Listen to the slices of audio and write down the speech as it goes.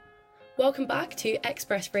Welcome back to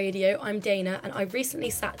Express Radio. I'm Dana, and I recently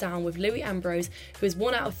sat down with Louis Ambrose, who is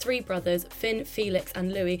one out of three brothers, Finn, Felix,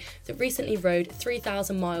 and Louis, that recently rowed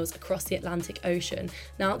 3,000 miles across the Atlantic Ocean.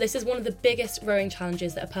 Now, this is one of the biggest rowing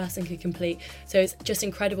challenges that a person could complete, so it's just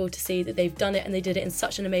incredible to see that they've done it, and they did it in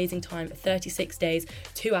such an amazing time, 36 days,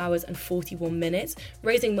 2 hours and 41 minutes,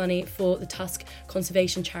 raising money for the Tusk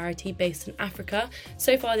Conservation Charity based in Africa.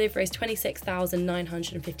 So far, they've raised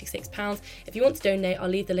 £26,956. If you want to donate, I'll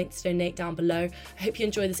leave the link to donate down below. I hope you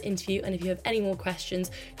enjoy this interview, and if you have any more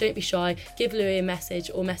questions, don't be shy, give Louis a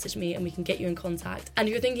message or message me and we can get you in contact. And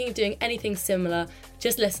if you're thinking of doing anything similar,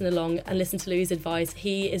 just listen along and listen to Louis' advice.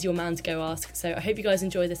 He is your man to go ask. So I hope you guys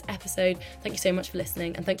enjoy this episode. Thank you so much for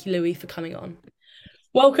listening, and thank you, Louis, for coming on.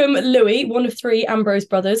 Welcome, Louis, one of three Ambrose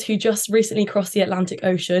brothers who just recently crossed the Atlantic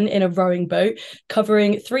Ocean in a rowing boat,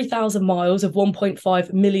 covering 3,000 miles of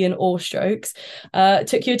 1.5 million oar strokes. It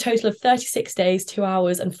took you a total of 36 days, 2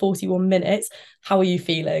 hours and 41 minutes. How are you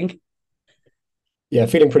feeling? Yeah,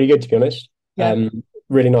 feeling pretty good, to be honest. Yeah.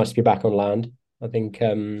 Really nice to be back on land. I think,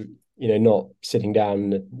 not sitting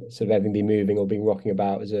down, sort of everything be moving or being rocking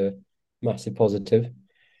about is a massive positive.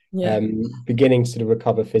 Yeah. Beginning to sort of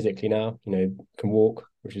recover physically now, can walk,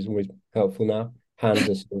 which is always helpful now. Hands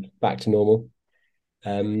are sort of back to normal.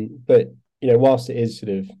 But whilst it is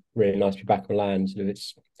sort of really nice to be back on land, sort of it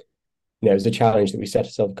was a challenge that we set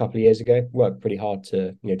ourselves a couple of years ago. Worked pretty hard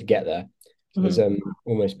to get there. So there's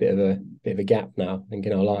almost a bit of a gap now, I think,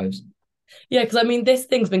 in our lives. Yeah, because I mean, this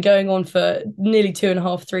thing's been going on for nearly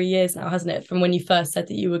 2.5, 3 years now, hasn't it? From when you first said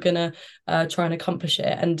that you were gonna try and accomplish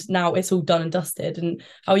it, and now it's all done and dusted. And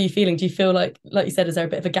how are you feeling? Do you feel like you said, is there a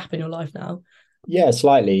bit of a gap in your life now? Yeah,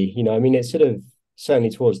 slightly. I mean, it's sort of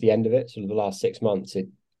certainly towards the end of it, sort of the last 6 months, it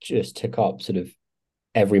just took up sort of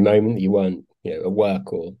every moment that you weren't, at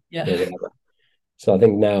work or Yeah. whatever. So I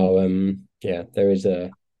think now, there is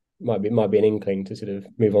might be an inkling to sort of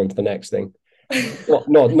move on to the next thing.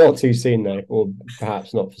 Not too soon though, or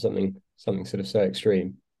perhaps not for something sort of so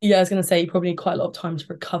extreme. Yeah, I was going to say you probably need quite a lot of time to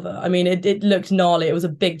recover. I mean, it looked gnarly. It was a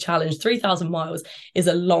big challenge. 3,000 miles is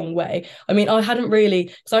a long way. I mean, I hadn't really,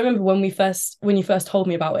 because I remember when you first told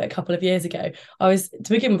me about it a couple of years ago, to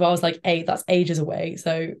begin with, I was like, hey, that's ages away.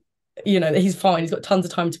 So, he's fine. He's got tons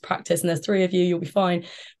of time to practice, and there's three of you, you'll be fine.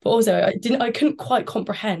 But also, I couldn't quite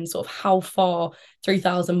comprehend sort of how far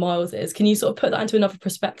 3,000 miles is. Can you sort of put that into another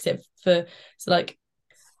perspective isn't I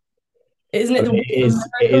it mean, the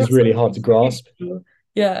it is really hard to grasp.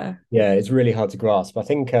 Yeah. Yeah, it's really hard to grasp. I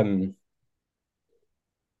think a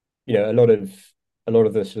lot of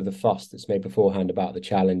the sort of the fuss that's made beforehand about the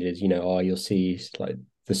challenges, you'll see like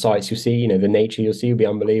the sights you'll see, the nature you'll see will be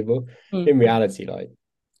unbelievable. Mm. In reality, like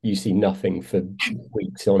you see nothing for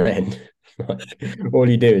weeks on end. Like, all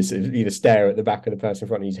you do is either stare at the back of the person in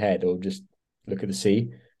front of his head or just look at the sea.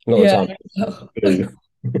 A lot of Yeah. the time it's blue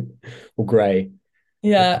or grey.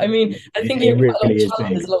 Yeah, I mean, I think you It have quite a lot really of is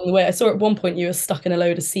challenges big. along the way. I saw at one point you were stuck in a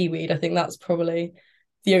load of seaweed. I think that's probably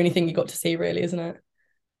the only thing you got to see, really, isn't it?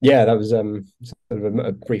 Yeah, that was sort of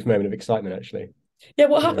a brief moment of excitement actually. Yeah,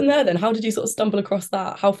 what Yeah. happened there then? How did you sort of stumble across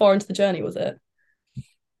that? How far into the journey was it?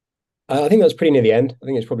 I think that was pretty near the end. I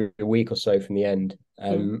think it's probably a week or so from the end.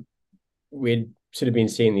 Hmm. We'd sort of been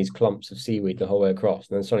seeing these clumps of seaweed the whole way across,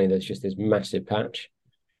 and then suddenly there's just this massive patch.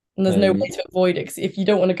 And there's no Um, way to avoid it, because if you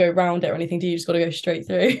don't want to go round it or anything, do you just got to go straight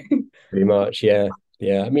through? Pretty much, yeah,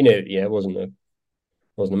 yeah. I mean, it wasn't a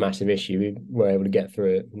massive issue. We were able to get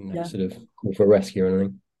through it and Yeah. sort of call for a rescue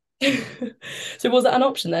or anything. So was that an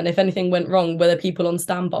option then? If anything went wrong, were there people on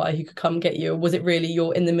standby who could come get you, or was it really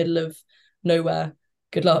you're in the middle of nowhere?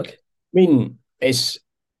 Good luck. I mean, it's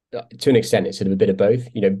to an extent, it's sort of a bit of both.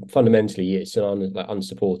 Fundamentally, it's an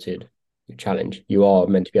unsupported challenge. You are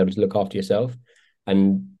meant to be able to look after yourself,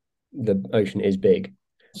 and the ocean is big.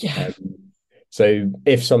 Yeah. Um, so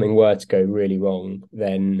if something were to go really wrong,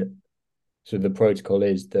 then sort of the protocol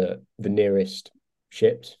is that the nearest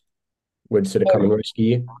ships would sort of come and rescue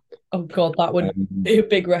you. Oh God, that would Um, be a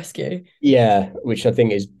big rescue. yeah, which I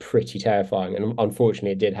think is pretty terrifying. And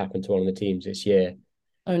unfortunately, it did happen to one of the teams this year.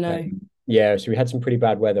 Oh no. Yeah, so we had some pretty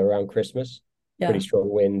bad weather around Christmas, pretty Yeah. strong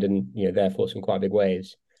wind, and therefore some quite big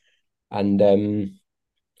waves. And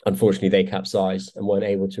unfortunately, they capsized and weren't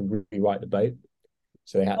able to rewrite the boat,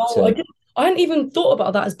 so they had Oh, to. I hadn't even thought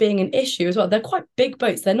about that as being an issue as well. They're quite big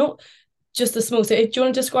boats. They're not just a small. So, do you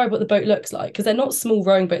want to describe what the boat looks like? Because they're not small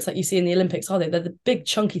rowing boats like you see in the Olympics, are they? They're the big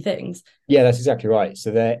chunky things. Yeah, that's exactly right.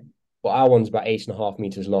 So our one's about 8.5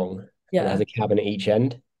 meters long, and it has Yeah. a cabin at each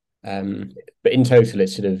end. But in total,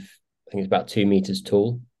 it's sort of I think it's about 2 meters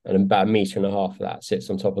tall, and about a meter and a half of that sits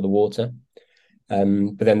on top of the water.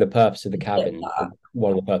 But then the purpose of the Get cabin, that.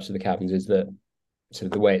 one of the purposes of the cabins is that sort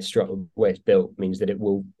of the way it's structured, the way it's built means that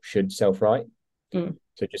should self-right. Mm.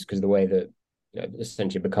 So just because of the way that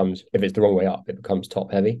essentially becomes, if it's the wrong way up, it becomes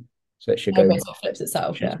top heavy. So it should Okay, go, so it flips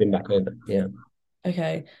itself, should yeah. spin back over. Yeah.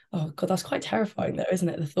 Okay. Oh God, that's quite terrifying though, isn't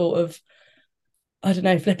it? The thought of, I don't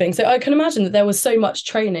know, flipping. So I can imagine that there was so much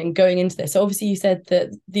training going into this. So obviously you said that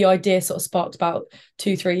the idea sort of sparked about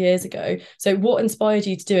 2-3 years ago. So what inspired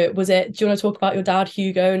you to do it? Do you want to talk about your dad,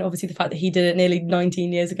 Hugo, and obviously the fact that he did it nearly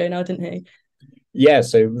 19 years ago now, didn't he? Yeah,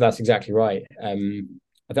 so that's exactly right. I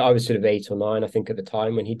think I was sort of 8 or 9, I think, at the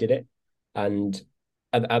time when he did it. And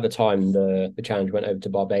at the time, the challenge went over to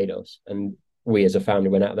Barbados, and we as a family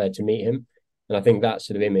went out there to meet him. And I think that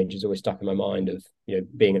sort of image is always stuck in my mind of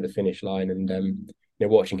being at the finish line and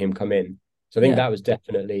watching him come in. So I think that was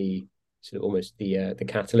definitely sort of almost the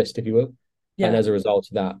catalyst, if you will. And Yeah. as a result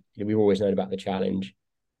of that, we've always known about the challenge,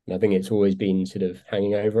 and I think it's always been sort of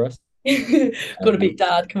hanging over us. Got to beat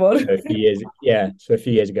dad, come on. So a few years, yeah. So a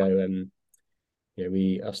few years ago,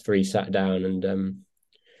 us three sat down and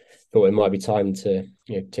thought it might be time to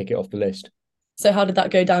tick it off the list. So how did that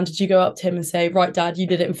go down? Did you go up to him and say, right, dad, you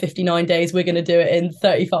did it in 59 days, we're going to do it in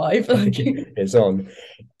 35? It's on.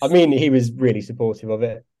 I mean, he was really supportive of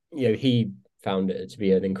it. He found it to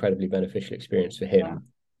be an incredibly beneficial experience for him. Yeah.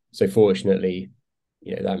 So fortunately,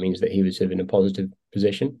 that means that he was sort of in a positive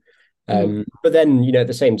position. But then, at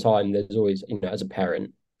the same time, there's always, as a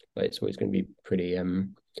parent, it's always going to be pretty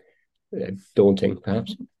daunting,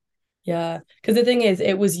 perhaps. Yeah, because the thing is,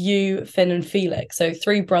 it was you, Finn, and Felix, so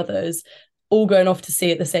 3 brothers, all going off to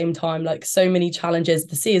sea at the same time. Like so many challenges.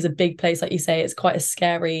 The sea is a big place, like you say. It's quite a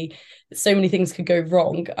scary. So many things could go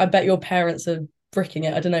wrong. I bet your parents are bricking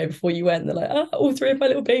it. I don't know. Before you went, they're like, all 3 of my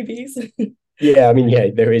little babies. Yeah, I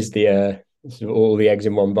mean, there is the sort of all the eggs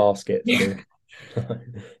in one basket.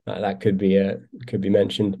 That could be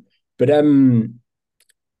mentioned, but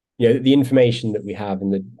the information that we have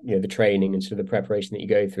and the training and sort of the preparation that you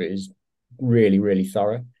go through is really, really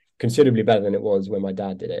thorough, considerably better than it was when my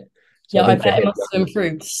dad did it. So Yeah, I I think bet it must have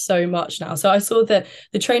improved so much now. So I saw that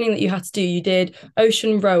the training that you had to do, you did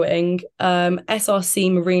ocean rowing,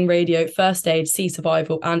 SRC marine radio, first aid, sea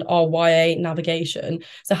survival, and RYA navigation.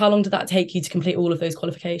 So how long did that take you to complete all of those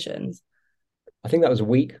qualifications? I think that was a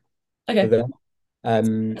week for Okay, them.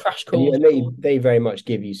 crash And course. they very much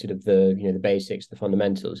give you sort of the basics, the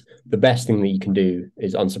fundamentals. The best thing that you can do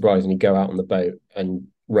is unsurprisingly go out on the boat and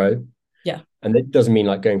row. Yeah. And it doesn't mean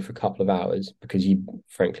like going for a couple of hours, because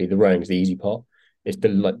frankly, the rowing is the easy part. It's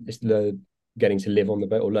the getting to live on the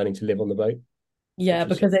boat, or learning to live on the boat. Yeah,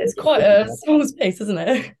 because it's quite a small space, isn't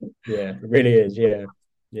it? Yeah, it really is. Yeah.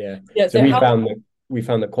 Yeah. Yeah. So we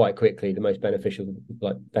found that quite quickly the most beneficial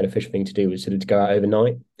thing to do was sort of to go out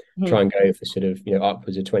overnight, try and go for sort of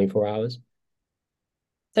upwards of 24 hours.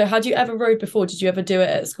 So had you ever rowed before? Did you ever do it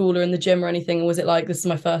at school or in the gym or anything? Or was it like, this is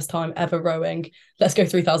my first time ever rowing, let's go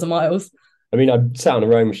 3,000 miles? I mean, I've sat on a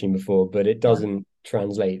rowing machine before, but it doesn't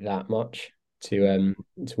translate that much to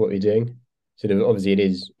what we're doing. Sort of obviously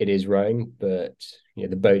it is rowing, but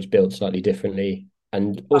the boat's built slightly differently,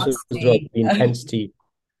 and also as well, the intensity.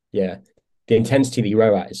 Yeah, the intensity that you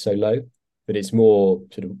row at is so low that it's more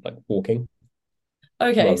sort of like walking.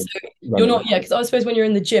 Okay, so you're not, because I suppose when you're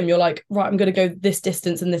in the gym, you're like, right, I'm going to go this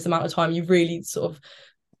distance in this amount of time. You really sort of,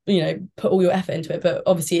 put all your effort into it. But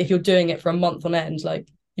obviously, if you're doing it for a month on end, like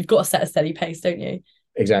you've got to set a steady pace, don't you?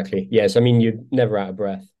 Exactly. Yes. I mean, you're never out of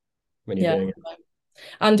breath when you're doing it.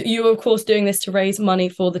 And you are, of course, doing this to raise money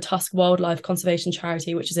for the Tusk Wildlife Conservation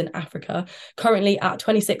Charity, which is in Africa, currently at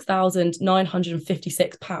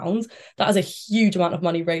 £26,956. That is a huge amount of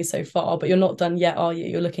money raised so far, but you're not done yet, are you?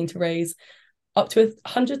 You're looking to raise up to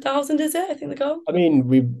 100,000, is it? I think the goal. I mean,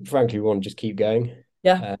 we frankly want to just keep going.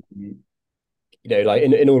 Yeah. Like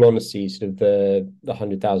in all honesty, sort of the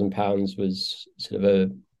 £100,000 was sort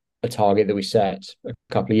of a target that we set a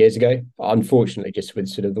couple of years ago. Unfortunately, just with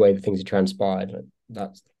sort of the way that things have transpired,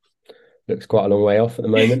 that looks quite a long way off at the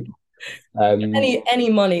moment. Any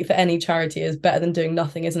money for any charity is better than doing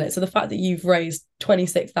nothing, isn't it? So the fact that you've raised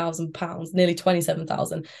 £26,000, nearly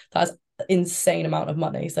 27,000, that's insane amount of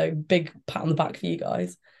money. So big pat on the back for you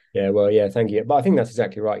guys. Yeah, well, yeah, thank you. But I think that's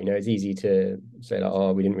exactly right. It's easy to say like,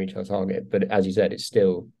 oh, we didn't reach our target, but as you said, it's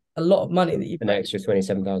still a lot of money that you've an extra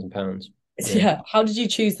 £27,000. Yeah. How did you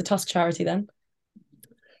choose the Tusk charity then?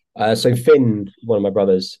 So Finn, one of my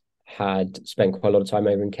brothers, had spent quite a lot of time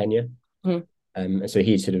over in Kenya. And so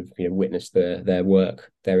he sort of witnessed their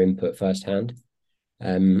work, their input firsthand.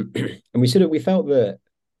 And we felt that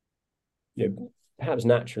perhaps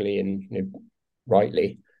naturally and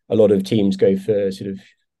rightly, a lot of teams go for sort of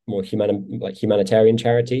more humanitarian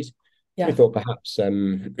charities. Yeah. We thought perhaps try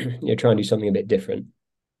and do something a bit different.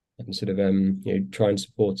 and sort of try and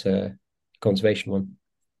support a conservation one.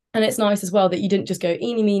 And it's nice as well that you didn't just go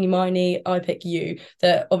eeny, meeny, miny, I pick you.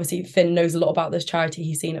 That obviously Finn knows a lot about this charity.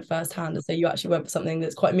 He's seen it firsthand. And so you actually went for something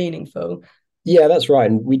that's quite meaningful. Yeah, that's right.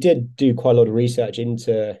 And we did do quite a lot of research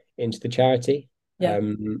into the charity. Yeah.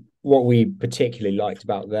 What we particularly liked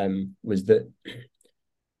about them was that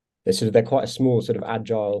they're quite a small, sort of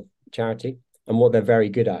agile charity, and what they're very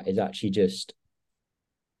good at is actually just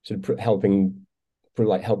sort of helping,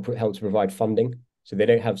 like help to provide funding. So they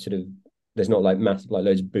don't have sort of there's not like massive like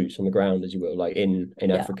loads of boots on the ground as you will like in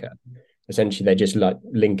Yeah. Africa. Essentially, they're just like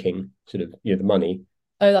linking sort of the money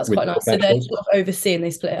Oh, that's with quite nice. So they're professionals. sort of overseeing,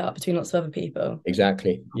 they split it up between lots of other people.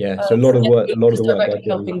 Exactly. Yeah. So So yeah, a you're lot of just the work they're directly doing.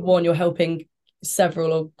 helping one, you're helping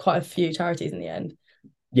several or quite a few charities in the end.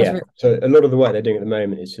 That's Yeah. really So a lot of the work they're doing at the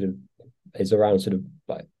moment is around sort of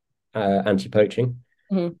like anti-poaching.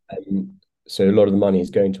 Mhm. So a lot of the money is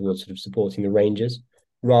going towards sort of supporting the rangers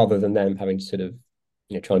rather than them having to sort of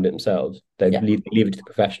try and do it themselves. They Yeah. leave it to the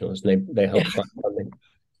professionals and they help Yeah. provide funding.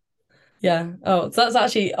 Yeah. Oh, so that's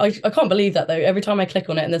actually I can't believe that though. Every time I click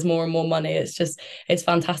on it and there's more and more money, it's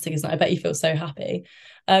fantastic, isn't it? I bet you feel so happy.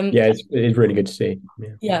 Um, Yeah, it's really good to see. Yeah.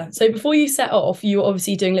 yeah. So before you set off, you were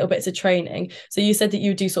obviously doing little bits of training. So you said that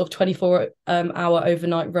you do sort of 24 hour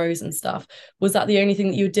overnight rows and stuff. Was that the only thing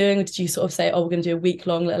that you were doing, or did you sort of say, oh, we're gonna do a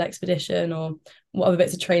week-long little expedition, or what other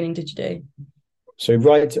bits of training did you do? So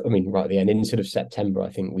right at the end in sort of September, I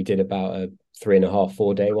think we did about a 3.5,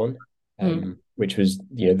 4 day one, Mm. which was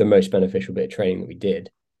the most beneficial bit of training that we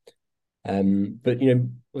did. But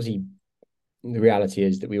obviously the reality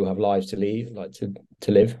is that we all have lives to leave, like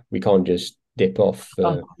to live. We can't just dip off Oh,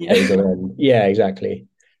 for yeah. days on end. Yeah, exactly.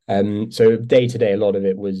 So day to day, a lot of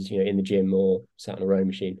it was in the gym or sat on a rowing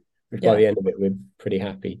machine. Which by Yeah. the end of it, we're pretty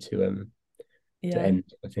happy to Yeah. end.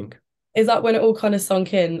 I think. Is that when it all kind of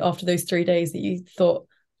sunk in after those 3 days that you thought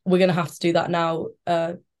we're going to have to do that now,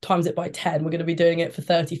 times it by 10, we're going to be doing it for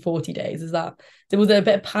 30, 40 days? Was there a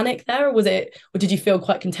bit of panic there, or did you feel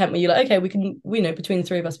quite content where you're like, okay, between the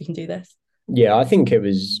three of us, we can do this? Yeah, I think it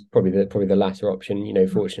was probably the latter option.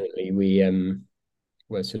 Fortunately, we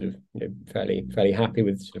were sort of fairly happy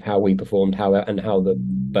with sort of how we performed, how the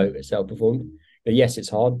boat itself performed. But yes, it's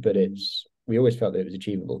hard, but we always felt that it was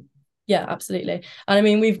achievable. Yeah, absolutely. And I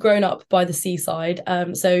mean, we've grown up by the seaside.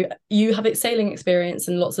 So you have sailing experience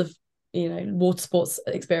and lots of, water sports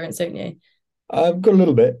experience, don't you? I've got a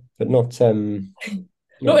little bit, but not Not in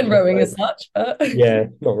not rowing rowing. as such, but Yeah,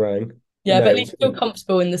 not rowing. yeah, but No, at least you feel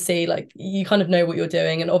comfortable in the sea. Like you kind of know what you're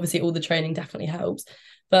doing, and obviously all the training definitely helps.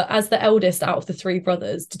 But as the eldest out of the three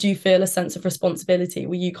brothers, did you feel a sense of responsibility?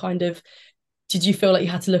 Did you feel like you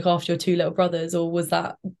had to look after your two little brothers, or was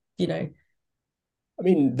that, you know, I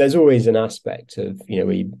mean, there's always an aspect of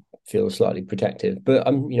we feel slightly protective, but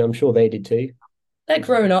I'm sure they did too. they're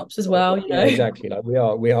grown ups as well, you Yeah, know? exactly. Like we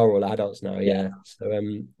are all adults now. Yeah. Yeah. So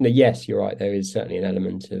no, yes, you're right. There is certainly an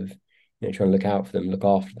element of trying to look out for them, look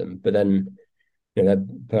after them, but then they're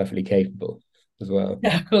perfectly capable as well.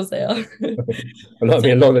 Yeah, of course they are. A lot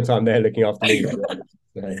of the time they're looking after me.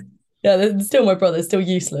 So. Yeah, they're still my brothers, still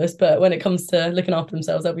useless, but when it comes to looking after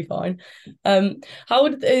themselves, they'll be fine. How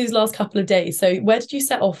would those last couple of days? So where did you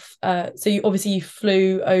set off? So you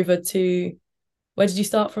flew over to where did you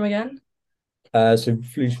start from again? So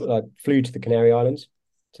flew to the Canary Islands,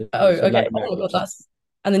 Oh, so La okay. Gomera, Oh my God, which is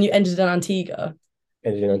and then you ended in Antigua.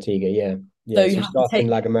 ended in Antigua. Yeah, So yeah. you So we have to started in take,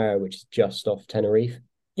 La Gomera, which is just off Tenerife,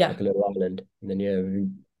 yeah. like a little island, and then we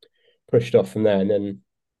pushed off from there, and then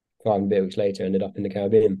 5 weeks later ended up in the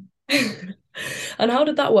Caribbean. And how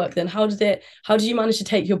did that work then? How did you manage to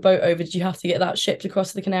take your boat over? Did you have to get that shipped across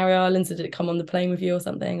to the Canary Islands, or did it come on the plane with you or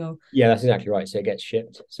something? Or Yeah, that's exactly right. So it gets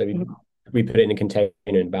shipped. So we put it in a container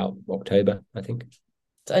in about October, I think.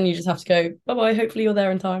 and you just have to go, bye bye, hopefully you're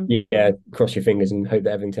there in time. Yeah, cross your fingers and hope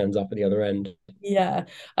that everything turns up at the other end. Yeah.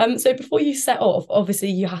 So before you set off, obviously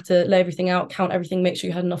you had to lay everything out, count everything, make sure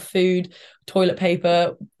you had enough food, toilet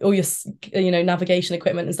paper, all your, navigation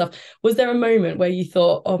equipment and stuff. Was there a moment where you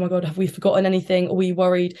thought, oh my God, have we forgotten anything? Or were you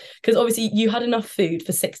worried? Because obviously you had enough food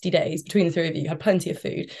for 60 days between the three of you, you had plenty of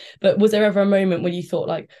food. But was there ever a moment when you thought,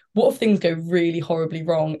 like, what if things go really horribly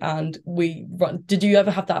wrong and we run? Did you ever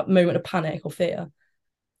have that moment of panic or fear?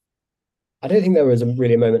 I don't think there was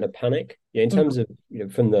really a moment of panic. Yeah, in Mm. terms of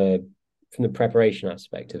from the preparation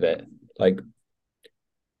aspect of it, like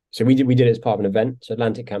so we did it as part of an event. So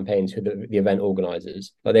Atlantic Campaigns, who the event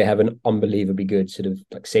organizers, like they have an unbelievably good sort of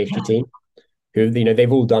like safety team who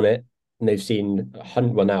they've all done it and they've seen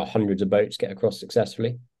now hundreds of boats get across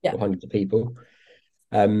successfully, Yeah. or hundreds of people.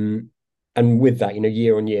 And with that,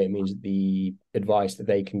 year on year, it means that the advice that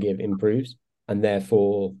they can give improves, and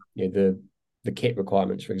therefore, the the kit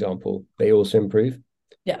requirements, for example, they also improve.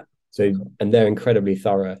 Yeah. So, and they're incredibly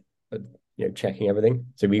thorough at, checking everything.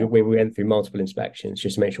 So we went through multiple inspections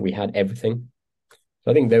just to make sure we had everything.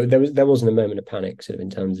 So I think there wasn't a moment of panic sort of in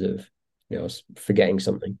terms of us forgetting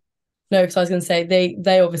something. No, because I was going to say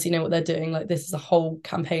they obviously know what they're doing. Like this is a whole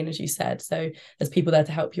campaign, as you said. So there's people there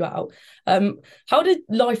to help you out. How did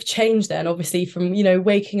life change then? Obviously, from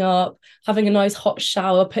waking up, having a nice hot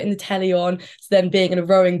shower, putting the telly on, to then being in a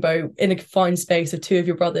rowing boat in a confined space of two of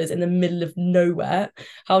your brothers in the middle of nowhere.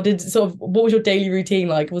 How did what was your daily routine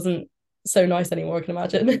like? It wasn't so nice anymore, I can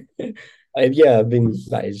imagine. Yeah, I mean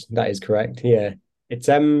that is correct. Yeah, it's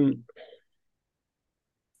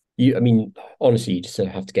I mean, honestly, you just sort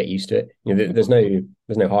of have to get used to it. There's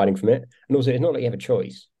no hiding from it, and also it's not like you have a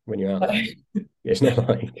choice when you're out there. It's not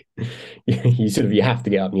like you have to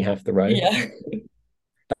get up and you have to row. Yeah.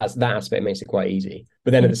 That aspect makes it quite easy.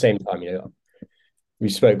 But then at the same time, we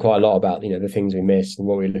spoke quite a lot about the things we missed and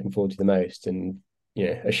what we were looking forward to the most, and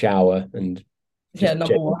a shower and Yeah, just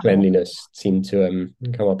number general one. cleanliness seemed to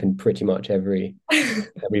come up in pretty much every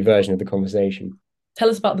version of the conversation.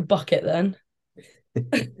 Tell us about the bucket then.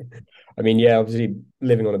 I mean, yeah, obviously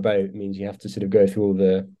living on a boat means you have to sort of go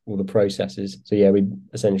through all the processes. So yeah, we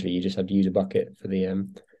essentially you just have to use a bucket for the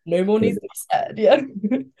No more for needs the, to be said. Yeah.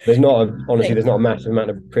 honestly there's not a massive amount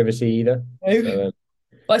of privacy either. No. So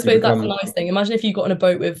But I you suppose that's a become nice thing. Imagine if you got on a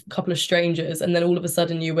boat with a couple of strangers and then all of a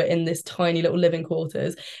sudden you were in this tiny little living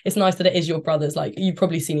quarters. It's nice that it is your brothers. Like you've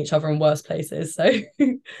probably seen each other in worse places. So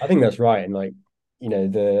I think that's right, and like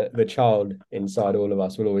the child inside all of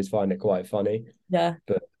us will always find it quite funny, yeah.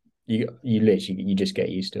 but you literally you just get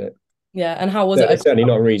used to it. Yeah. And how was No, it? there's certainly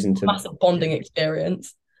not a reason A to. massive bonding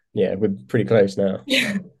experience. Yeah, we're pretty close now.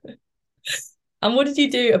 Yeah. And what did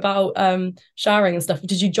you do about showering and stuff?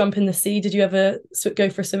 Did you jump in the sea? Did you ever go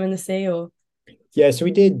for a swim in the sea or? Yeah, so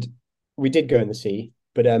we did go in the sea,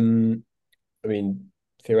 but I mean,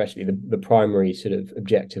 theoretically, the primary sort of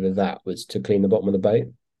objective of that was to clean the bottom of the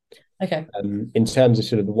boat. Okay. In terms of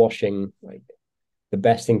sort of the washing, like the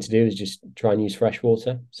best thing to do is just try and use fresh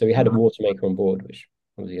water. So we had a water maker on board, which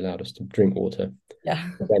obviously allowed us to drink water. Yeah.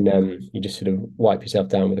 But then you just sort of wipe yourself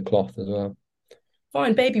down with a cloth as well.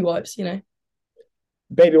 Fine, baby wipes.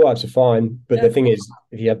 Baby wipes are fine, but Yeah. the thing is,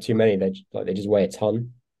 if you have too many, they just weigh a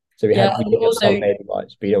ton. So Yeah. we And did have some also, baby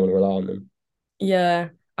wipes, but you don't want to rely on them. yeah.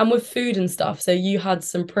 And with food and stuff, so you had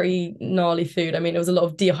some pretty gnarly food. I mean, it was a lot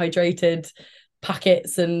of dehydrated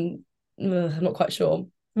packets and I'm not quite sure.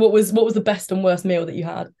 What was the best and worst meal that you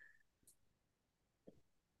had?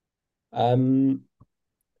 I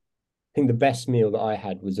think the best meal that I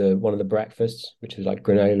had was one of the breakfasts, which was like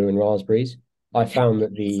granola and raspberries. I found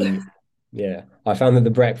that the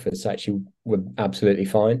breakfasts actually were absolutely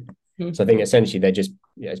fine. Hmm. So I think essentially they're just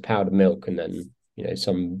it's powdered milk and then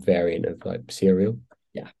some variant of like cereal.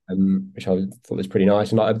 Yeah. Which thought was pretty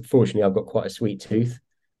nice. And unfortunately, I've got quite a sweet tooth,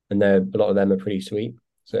 and a lot of them are pretty sweet,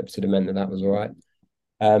 so it sort of meant that was all right.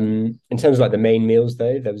 In terms of like the main meals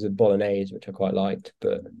though, there was a bolognese which I quite liked,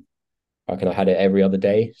 but I had it every other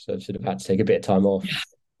day, so I've sort of had to take a bit of time off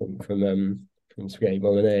from spaghetti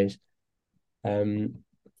bolognese. But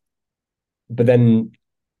then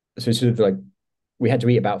so sort of like we had to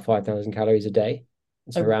eat about 5,000 calories a day.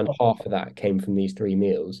 So Oh, around God. half of that came from these three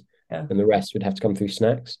meals, Yeah. and the rest would have to come through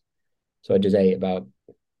snacks. So I just ate about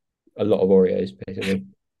a lot of Oreos basically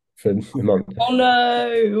for the month. Oh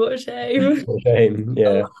no, what a shame. Shame,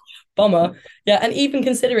 yeah. Bummer. Yeah, and even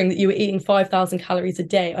considering that you were eating 5,000 calories a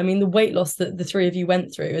day, I mean, the weight loss that the three of you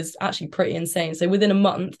went through is actually pretty insane. So within a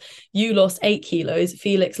month, you lost 8 kilos,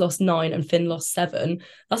 Felix lost 9, and Finn lost 7.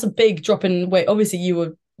 That's a big drop in weight. Obviously, you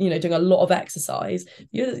were, doing a lot of exercise.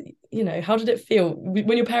 How did it feel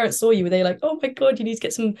when your parents saw you? Were they like, "Oh my God, you need to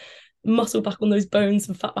get some muscle back on those bones,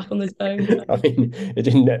 some fat back on those bones"? I mean, it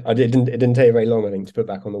didn't take very long, I think, to put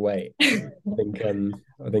back on the weight.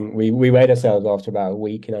 I think we weighed ourselves after about a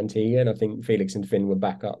week in Antigua, and I think Felix and Finn were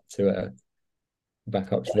back up to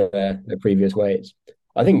their previous weights.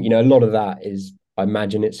 I think a lot of that is, I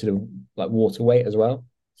imagine, it's sort of like water weight as well.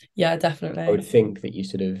 Yeah, I definitely. would think that you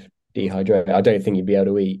sort of dehydrate. I don't think you'd be able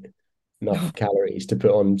to eat enough calories to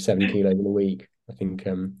put on 7 kilos in a week. I think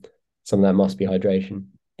some of that must be hydration.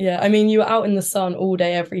 Yeah, I mean, you were out in the sun all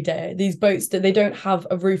day, every day. These boats, they don't have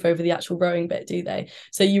a roof over the actual rowing bit, do they?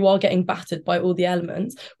 So you are getting battered by all the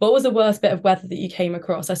elements. What was the worst bit of weather that you came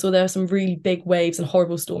across? I saw there were some really big waves and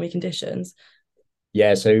horrible stormy conditions.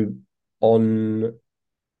 Yeah, so on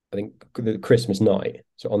I think the Christmas night,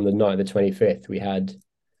 so on the night of the 25th, we had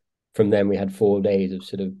 4 days of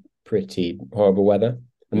sort of pretty horrible weather.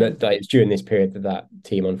 And that it's during this period that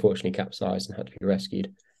team unfortunately capsized and had to be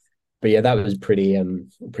rescued. But yeah, that was pretty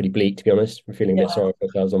bleak, to be honest. We're feeling a bit Yeah. sorry for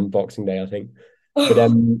ourselves on Boxing Day, I think.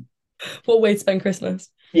 But What way to spend Christmas?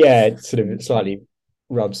 yeah, it sort of slightly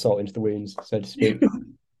rubbed salt into the wounds, so to speak.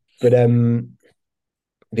 But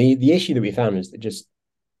the issue that we found is that just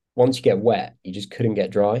once you get wet, you just couldn't get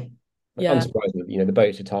dry. Like Yeah. unsurprisingly, the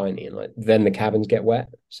boats are tiny, and like then the cabins get wet,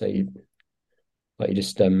 so you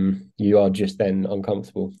just you are just then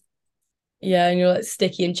uncomfortable. Yeah, and you're like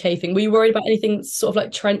sticky and chafing. Were you worried about anything sort of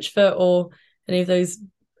like trench foot or any of those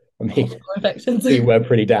I mean, infections? we were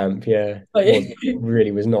pretty damp. Yeah, But was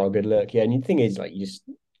really was not a good look. Yeah, and the thing is, like you just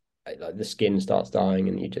like the skin starts dying,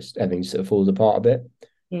 and you just everything sort of falls apart a bit.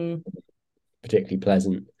 mm, Particularly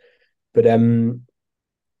pleasant, but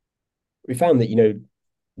we found that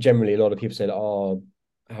generally a lot of people say, "Oh,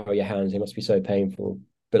 how are your hands? They must be so painful."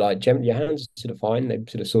 But like generally, your hands are sort of fine. They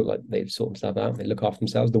sort themselves out. They look after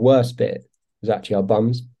themselves. The worst bit was actually our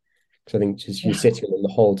bums, because I think just you're yeah, sitting on them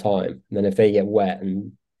the whole time, and then if they get wet and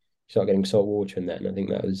you start getting salt water in there, and I think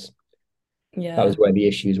that yeah, was where the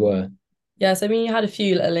issues were. yeah. So I mean, you had a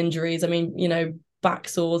few little injuries. I mean, back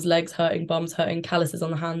sores, legs hurting, bums hurting, calluses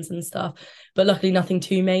on the hands and stuff. But luckily, nothing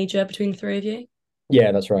too major between the three of you.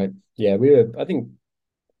 Yeah, that's right. Yeah, we were. I think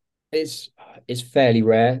it's it's fairly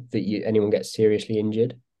rare that anyone gets seriously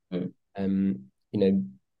injured. Mm. You know,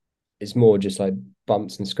 it's more just like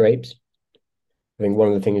bumps and scrapes. I think one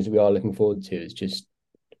of the things we are looking forward to is just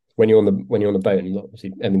when you're on the boat and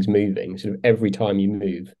obviously everything's moving, sort of every time you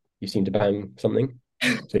move, you seem to bang something.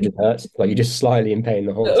 So it just hurts. Like you're just slightly in pain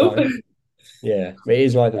the whole time. Oh. Yeah. It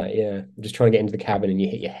is like that, yeah. Just trying to get into the cabin and you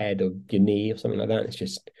hit your head or your knee or something like that. It's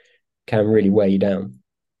just can really weigh you down.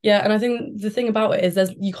 Yeah, and I think the thing about it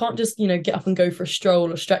is you can't just, get up and go for a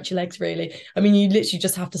stroll or stretch your legs really. I mean, you literally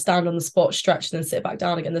just have to stand on the spot, stretch, and then sit back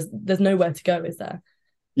down again. There's nowhere to go, is there?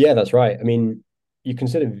 Yeah, that's right. I mean, you can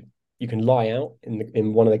sort of you can lie out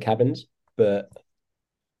in one of the cabins, but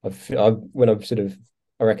I've sort of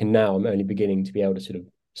I reckon now I'm only beginning to be able to sort of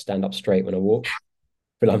stand up straight when I walk.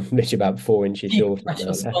 But I'm literally about 4 inches short Decompress your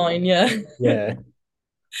now. spine, yeah. Yeah.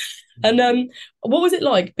 And what was it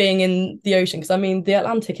like being in the ocean? Because I mean, the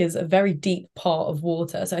Atlantic is a very deep part of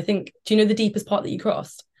water. So I think, do you know the deepest part that you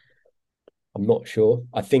crossed? I'm not sure.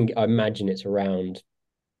 I imagine it's around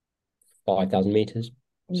 5,000 meters,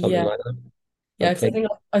 something Yeah, like that. yeah. I'd Because I think. think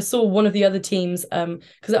I saw one of the other teams.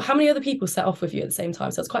 Because how many other people set off with you at the same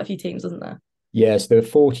time? So it's quite a few teams, wasn't there? Yes, there were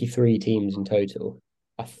 43 teams in total.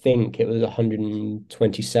 I think it was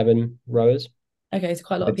 127 rowers. Okay, so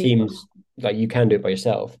quite a lot The of people. teams, like you can do it by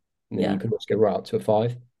yourself, and then you Yeah. can also go right up to a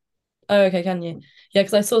five. Oh, okay, can you? Yeah,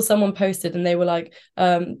 because I saw someone posted and they were like,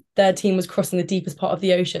 their team was crossing the deepest part of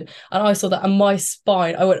the ocean. And I saw that and my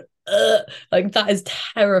spine, I went, ugh, like that is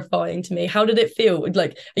terrifying to me. How did it feel?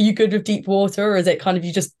 Like, are you good with deep water or is it kind of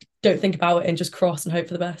you just don't think about it and just cross and hope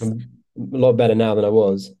for the best? I'm a lot better now than I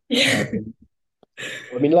was. Yeah.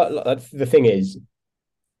 I mean, the thing is,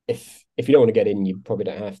 if you don't want to get in, you probably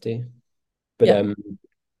don't have to. But Yeah.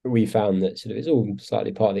 we found that sort of it's all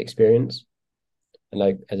slightly part of the experience. And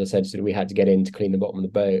like as I said, sort of we had to get in to clean the bottom of the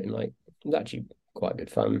boat, and like it was actually quite good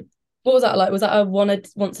fun. What was that like? Was that a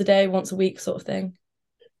once a day, once a week sort of thing?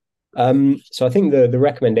 So I think the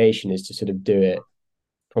recommendation is to sort of do it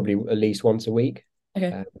probably at least once a week.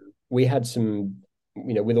 Okay. Uh, we had some,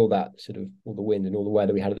 with all that sort of all the wind and all the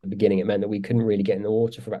weather we had at the beginning, it meant that we couldn't really get in the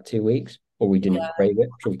water for about 2 weeks, or we didn't Yeah. crave it.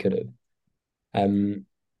 I'm sure we could have.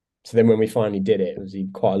 So then when we finally did it, it was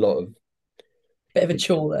quite a lot of Bit of a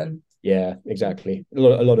chore then. yeah, exactly. A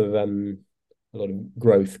lot of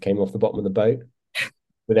growth came off the bottom of the boat.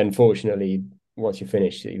 But then fortunately, once you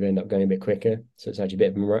finish, you end up going a bit quicker. So it's actually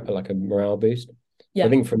a bit of like a morale boost. So I Yeah.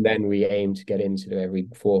 think from then we aim to get in sort of every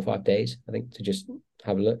 4 or 5 days, I think, to just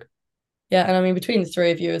have a look. Yeah, and I mean between the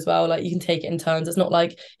three of you as well, like you can take it in turns. It's not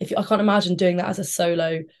like I can't imagine doing that as a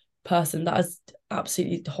solo person. That is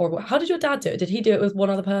absolutely horrible. How did your dad do it? Did he do it with one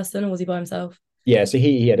other person or was he by himself? Yeah, so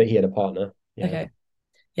he had a partner. Yeah. Okay.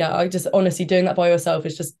 Yeah, I just honestly doing that by yourself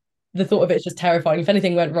is just the thought of it is just terrifying. If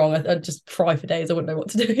anything went wrong, I'd just cry for days. I wouldn't know what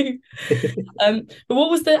to do. But what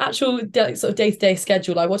was the actual sort of day-to-day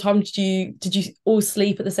schedule like? What time did you all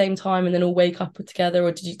sleep at the same time and then all wake up together,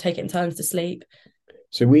 or did you take it in turns to sleep?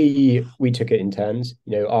 So we took it in turns.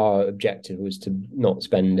 Our objective was to not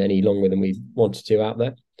spend any longer than we wanted to out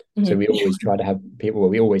there. So Mhm. we always try to have people. Well,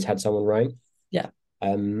 we always had someone rowing. Yeah.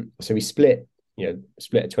 So we split a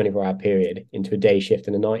 24-hour period into a day shift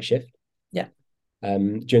and a night shift. Yeah.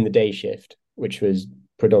 During the day shift, which was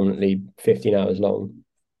predominantly 15 hours long,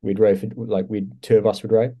 we'd row for like we'd two of us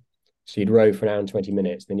would row. So you'd row for an hour and 20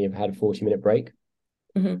 minutes, then you've had a 40-minute break.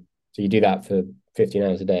 Mhm. So you do that for 15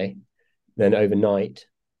 hours a day. Then overnight,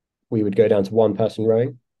 we would go down to one person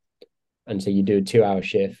rowing. and so you do a 2 hour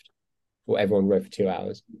shift, or everyone would row for 2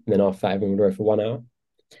 hours, and then after that, everyone would row for 1 hour,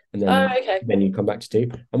 and Oh, then okay. you come back to two.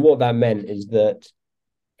 And what that meant is that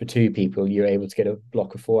for two people, you're able to get a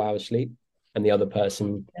block of 4 hours sleep, and the other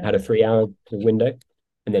person Yeah. had a 3 hour window,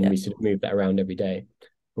 and then Yeah. we sort of moved that around every day.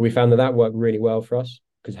 But we found that that worked really well for us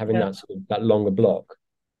because having Yeah. that sort of that longer block,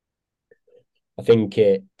 I think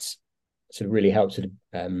it sort of really helped sort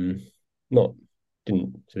of not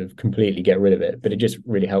didn't sort of completely get rid of it, but it just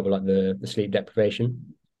really helped with like the sleep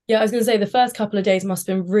deprivation. Yeah, I was going to say the first couple of days must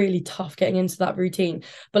have been really tough getting into that routine.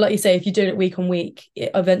 But like you say, if you're doing it week on week,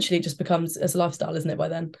 it eventually just becomes as a lifestyle, isn't it, by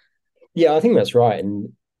then? Yeah, I think that's right.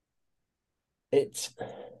 And it's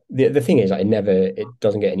the thing is like it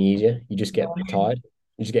doesn't get any easier. You just get tired.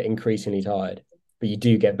 You just get increasingly tired. But you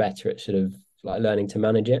do get better at sort of like learning to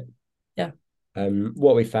manage it. Yeah.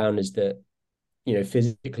 What we found is that,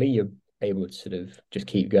 physically you're able to sort of just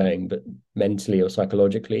keep going, but mentally or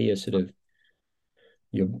psychologically, you're sort of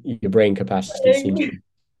your brain capacity seems to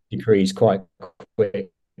decrease quite quickly.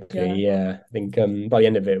 Yeah. Yeah, I think by the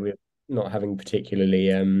end of it, we're not having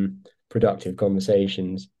particularly productive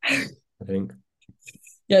conversations, I think.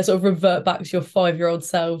 Yeah, sort of revert back to your 5-year-old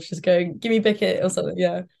self, just going, give me Bicket or something.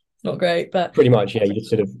 Yeah. It's not great. But Pretty much, yeah, you just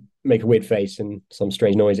sort of make a weird face and some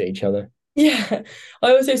strange noise at each other. yeah.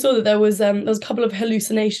 I also saw that there was a couple of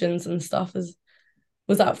hallucinations and stuff.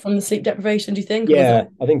 Was that from the sleep deprivation, do you think? Or was Yeah, that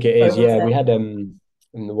I think it is. overall Yeah, we thing? had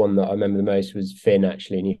and the one that I remember the most was Finn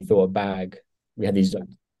actually, and he thought a bag. We had these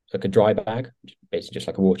like a dry bag, basically just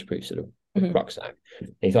like a waterproof sort of Mhm. rucksack.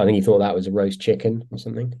 And I think he thought that was a roast chicken or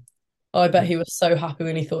something. Oh, I bet he was so happy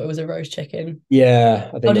when he thought it was a roast chicken. Yeah,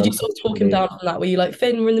 I How think did you sort of talk him unfortunately, down from that? Were you like,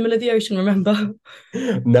 Finn, we're in the middle of the ocean, remember?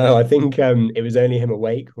 no, I think it was only him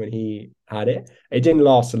awake when he had it. It didn't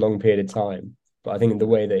last a long period of time, but I think the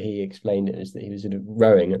way that he explained it is that he was sort of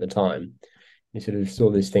rowing at the time. He sort of saw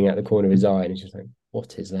this thing at the corner of his eye, and he's just like,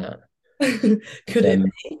 "What is that? Could it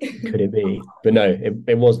be? Could it be?" But no,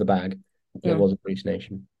 it was the bag. It Oh, was a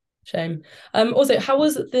hallucination. shame. Also, how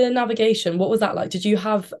was the navigation? What was that like? Did you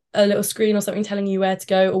have a little screen or something telling you where to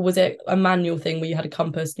go, or was it a manual thing where you had a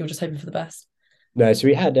compass and you were just hoping for the best? No, so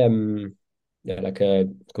we had yeah, like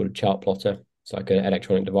it's called a chart plotter. It's like an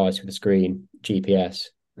electronic device with a screen, GPS,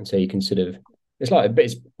 and so you can sort of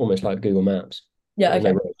it's almost like Google Maps, but Yeah, there's no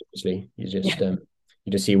okay. roads, obviously. Yeah.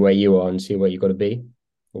 You just see where you are and see where you've got to be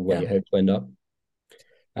or where Yeah. you hope to end up.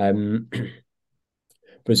 Um,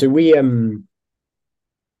 but so we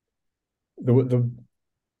the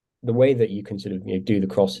the way that you can sort of do the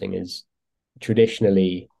crossing is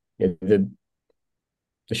traditionally the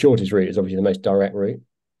shortest route is obviously the most direct route.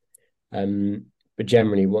 But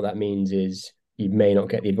generally, what that means is you may not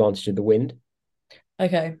get the advantage of the wind.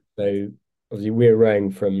 Okay. So obviously, we're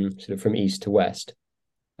rowing from sort of from east to west,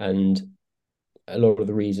 and a lot of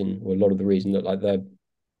the reason that like that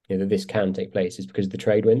this can take place is because of the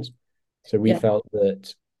trade winds. So we Yeah. felt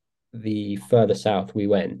that the further south we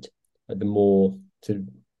went, the more to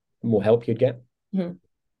more help you'd get. Mhm.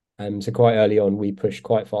 So quite early on, we pushed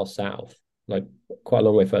quite far south, like quite a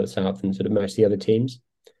long way further south than sort of most of the other teams.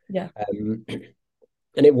 Yeah. Um,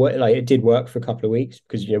 and it worked. Like it did work for a couple of weeks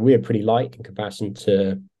because we were pretty light in comparison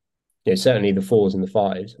to certainly the fours and the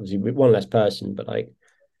fives. Obviously, with one less person, but like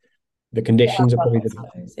the conditions are I probably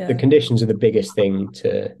suppose. the Yeah. conditions are the biggest thing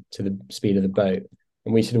to the speed of the boat.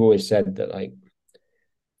 And we sort of always said that like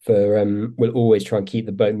for we'll always try and keep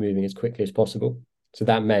the boat moving as quickly as possible. So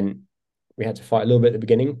that meant we had to fight a little bit at the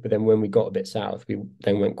beginning, but then when we got a bit south, we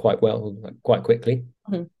then went quite well, like quite quickly.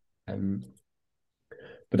 Mhm. Um,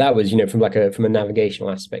 but that was, from a navigational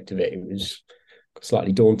aspect of it, it was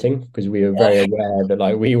slightly daunting because we were very Yeah. aware that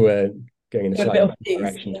like we were going in a Got a slightly bit of different peace.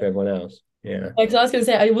 direction to everyone else. Yeah. Because I was going to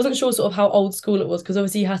say I wasn't sure sort of how old school it was because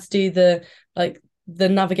obviously you had to do the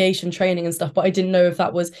navigation training and stuff, but I didn't know if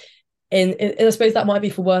that was I suppose that might be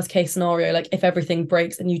for worst case scenario, like if everything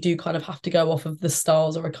breaks and you do kind of have to go off of the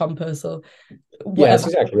stars or a compass or Yeah, that's whatever.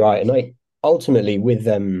 exactly right. And like ultimately with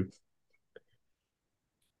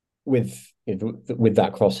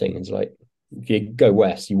that crossing, it's like if you go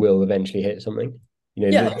west, you will eventually hit something.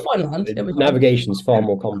 Yeah, it'll find land. It'll The be fine. navigation's far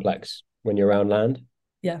more complex when you're around land.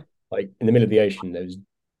 Yeah, Like in the middle of the ocean, there's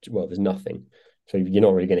nothing. So you're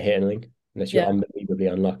not really going to hit anything unless you're yeah. unbelievably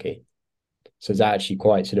unlucky. So it's actually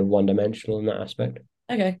quite sort of one dimensional in that aspect.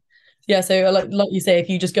 Okay. Yeah, so like you say, if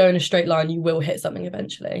you just go in a straight line, you will hit something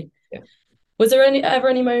eventually. Yeah. Was there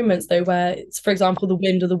any moments though where, for example, the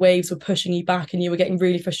wind or the waves were pushing you back and you were getting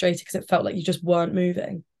really frustrated because it felt like you just weren't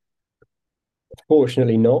moving?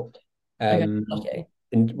 Fortunately not. Okay, Um lucky.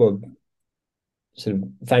 and well, sort of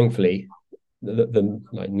thankfully, the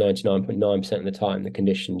like 99.9% of the time, the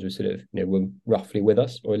conditions were sort of, were roughly with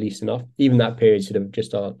us, or at least enough. Even that period, sort of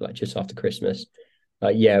just after Christmas,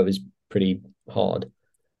 yeah, it was pretty hard,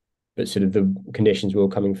 but sort of the conditions were all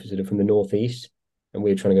coming from, sort of from the northeast, and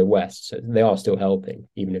we were trying to go west, so they are still helping,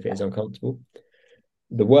 even if it is uncomfortable.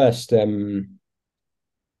 The worst, I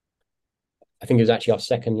think it was actually our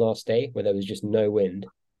second last day where there was just no wind,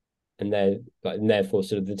 and therefore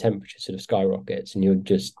sort of the temperature sort of skyrockets, and you're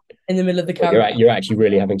just In the middle of the you're actually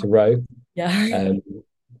really having to row, Yeah.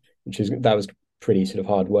 that was pretty sort of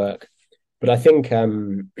hard work. But I think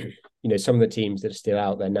some of the teams that are still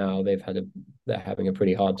out there now, they're having a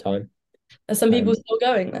pretty hard time. Are some people still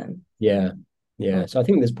going then? Yeah, yeah. Oh, So I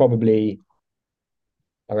reckon there's probably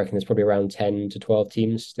around 10 to 12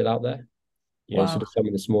 teams still out there. wow. Sort of some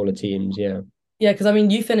of the smaller teams. Yeah, Yeah, because I mean,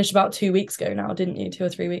 you finished about 2 weeks ago now, didn't you? 2 or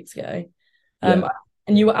 3 weeks ago. yeah.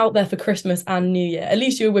 And you were out there for Christmas and New Year. At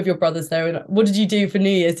least you were with your brothers though. And what did you do for New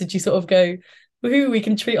Year's? Did you sort of go, woohoo, we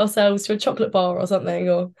can treat ourselves to a chocolate bar or something?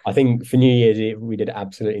 Or I think for New Year's we did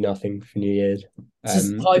absolutely nothing for New Year's.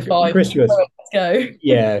 just high For five? Christmas, Let's go.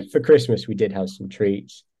 yeah, for Christmas we did have some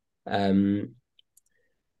treats.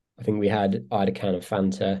 I think I had a can of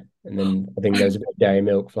Fanta, and then I think there was a bit of dairy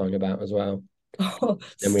milk flying about as well. Oh,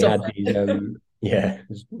 Then we stop had these, it. yeah, it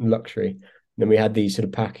was luxury. Then we had these sort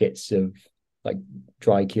of packets of like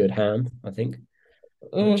dry cured ham, I think,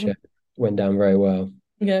 which Mm, went down very well.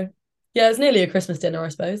 yeah. Yeah, it's nearly a Christmas dinner, I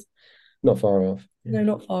suppose. Not far off. Yeah, No,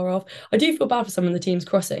 not far off. I do feel bad for some of the teams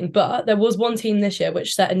crossing, but there was one team this year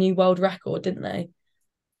which set a new world record, didn't they?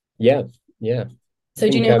 yeah. Yeah. I So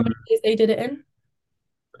do you think know how many days they did it in?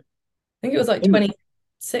 I think it was I like think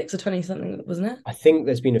 26 or 20 something, wasn't it? I think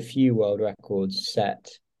there's been a few world records set,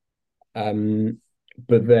 um,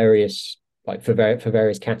 but various like for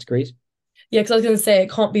various categories. Yeah, because I was going to say it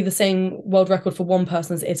can't be the same world record for one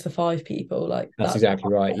person as it is for five people. Like That's that's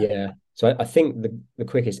exactly right. Yeah. So I think the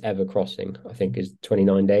quickest ever crossing, I think, is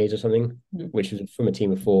 29 days or something, Mhm. which was from a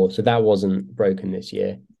team of four. So that wasn't broken this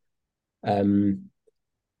year. Um,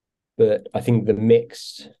 but I think the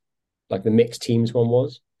mixed teams one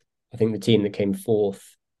was. I think the team that came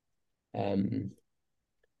fourth, um,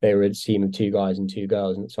 they were a team of two guys and two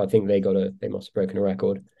girls, and so I think they must have broken a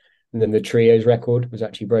record. And then the trios record was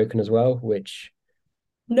actually broken as well, which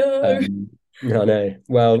No. no, no.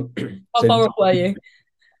 Well, How so far off were you?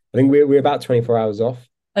 I think we're about 24 hours off.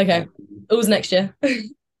 Okay. Um, It was next year.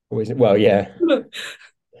 well, yeah,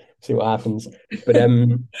 see what happens. But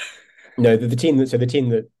no, the team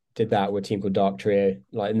that did that were a team called Dark Trio,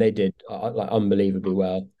 like, and they did like unbelievably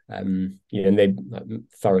well. And they like,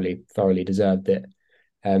 thoroughly deserved it.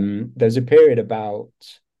 There's a period about,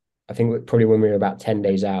 I think probably when we were about 10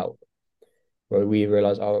 days out, where we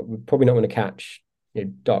realized, oh, we're probably not going to catch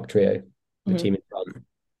Dark Trio, the Mhm. team in front,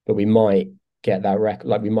 but we might get that record,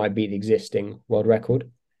 like we might beat the existing world record.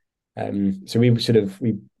 So we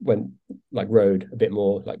went like rode a bit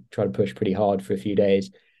more, like try to push pretty hard for a few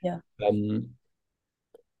days. Yeah.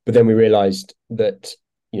 But then we realized that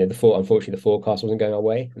unfortunately the forecast wasn't going our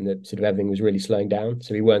way, and that sort of everything was really slowing down.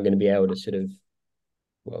 So we weren't going to be able to sort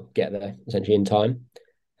of get there essentially in time.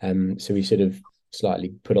 So we sort of slightly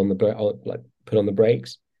put on the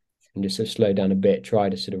brakes and just sort of slow down a bit, try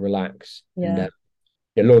to sort of relax. And Yeah.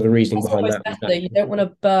 a lot of the reasoning It's behind almost that was better. You don't want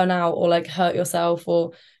to burn out or like hurt yourself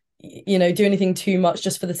or do anything too much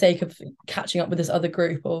just for the sake of catching up with this other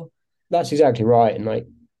group or that's exactly right. And like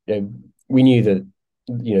we knew that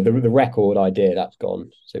the record idea that's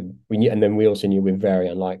gone. So we knew, and then we also knew we were very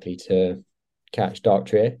unlikely to catch Dark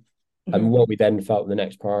Trio. And Mhm. what we then felt the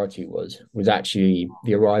next priority was actually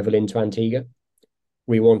the arrival into Antigua.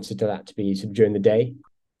 We wanted that to be sort of during the day,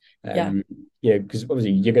 Yeah. because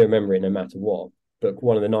obviously you're going to remember it no matter what. But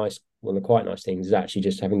one of the quite nice things is actually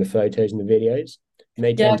just having the photos and the videos, and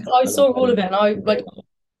they Yeah, tend to 'cause I be a lot saw all better of it and I in like daylight.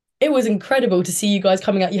 it was incredible to see you guys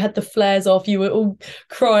coming out. You had the flares off, you were all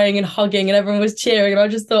crying and hugging and everyone was cheering and I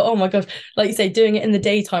just thought, oh my gosh, like you say, doing it in the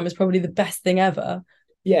daytime is probably the best thing ever.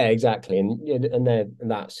 Yeah, exactly, and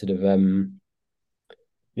that sort of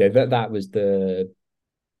that was the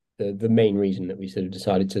main reason that we sort of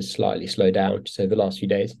decided to slightly slow down just over the last few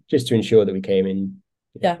days, just to ensure that we came in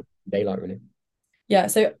Yeah. daylight really. Yeah.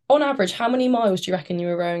 So on average, how many miles do you reckon you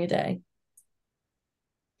were rowing a day?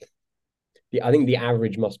 I think the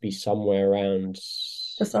average must be somewhere around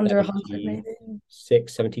Just under 100 maybe.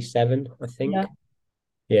 76, 77, I Yeah. think.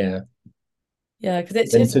 Yeah. Yeah. Because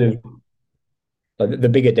it's Then just sort of like the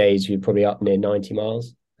bigger days, you're probably up near 90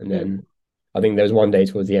 miles. And mm. then I think there was one day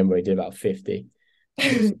towards the end where we did about 50.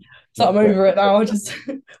 It's So not I'm great. over it now. I'll just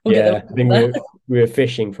we'll get Yeah. I think there. we were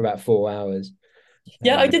fishing for about 4 hours.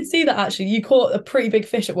 Yeah, I Um, did see that actually. You caught a pretty big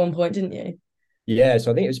fish at one point, didn't you? Yeah,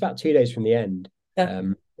 so I think it was about 2 days from the end. Yeah,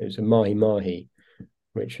 It was a mahi mahi,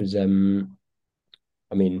 which was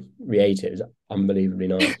I mean, we ate it. It was unbelievably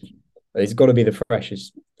nice. It's got to be the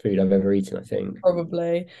freshest food I've ever eaten, I think.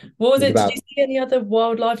 probably. What was It was it? Did you about see any other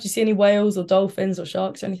wildlife? Did you see any whales or dolphins or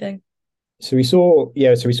sharks or anything? so we saw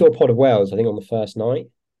a pod of whales, I think, on the first night.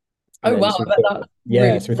 And Oh then wow, so I we bet thought, that yeah,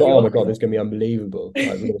 really so we got thought, you oh my off. God, this is gonna be unbelievable. Like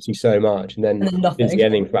we're gonna see so much. And And then then didn't nothing. see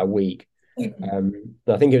anything for about a week.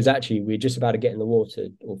 I think it was actually we were just about to get in the water,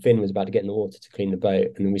 or Finn was about to get in the water to clean the boat,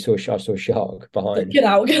 and then I saw a shark Like, behind. get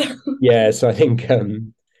out, get out. Yeah, so I think he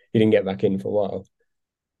didn't get back in for a while.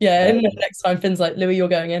 Yeah, and then Um, next time Finn's like, Louis, you're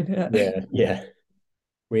going in. Yeah. yeah.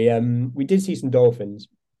 We did see some dolphins,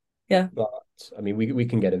 Yeah. but I mean we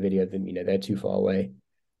can get a video of them, they're too far away.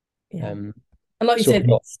 Yeah. Um And like you saw said,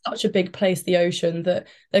 a lot. it's such a big place, the ocean, that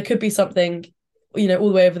there could be something, all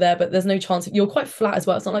the way over there, but there's no chance. You're quite flat as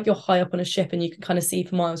well. It's not like you're high up on a ship and you can kind of see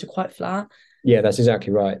for miles. You're quite flat, Yeah, that's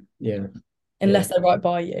exactly right. Yeah. Yeah. unless they're right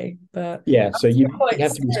by you. But Yeah, so that's been you quite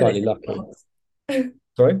have to be scary. slightly lucky.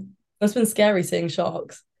 Sorry? That's been scary seeing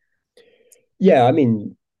sharks. Yeah, I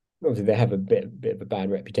mean, obviously they have a bit of a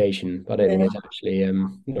bad reputation, but I don't think Yeah. it's actually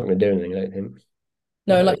not going to do anything. I don't think.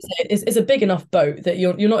 No, Uh, like you say, it's a big enough boat that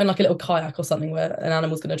you're not in like a little kayak or something where an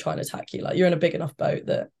animal's going to try and attack you. Like you're in a big enough boat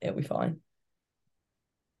that it'll be fine.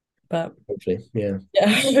 But hopefully, yeah. yeah,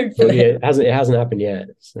 Well, hopefully. yeah, it hasn't happened yet.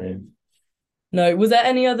 So No, was there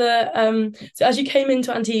any other so as you came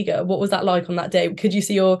into Antigua, what was that like on that day? Could you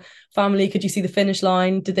see your family? Could you see the finish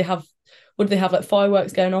line? Did they have like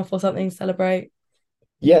fireworks going off or something to celebrate?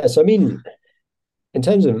 yeah, so I mean, in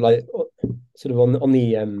terms of like sort of on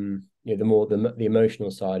the the more the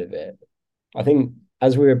emotional side of it, I think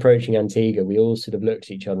as we were approaching Antigua, we all sort of looked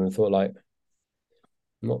at each other and thought like,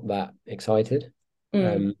 not that excited.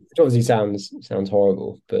 Mm, Which obviously sounds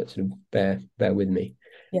horrible, but sort of bear with me.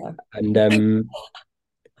 yeah. And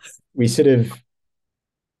we sort of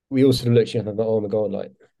we all sort of looked at each other and thought, oh my God,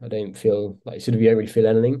 like I don't feel like sort of you don't really feel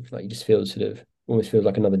anything. Like you just feel sort of almost feels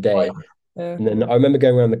like another Right. day. Yeah. And then I remember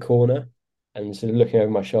going around the corner and sort of looking over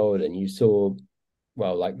my shoulder and you saw,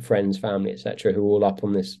 well, like friends, family, etc., who were all up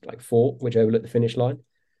on this like fort which overlooked the finish line. And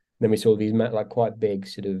then we saw these like quite big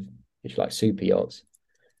sort of it's like super yachts.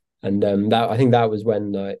 And that I think that was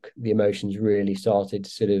when like the emotions really started to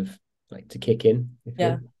sort of like to kick in, if you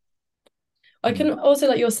Yeah. will. I Mm. can also,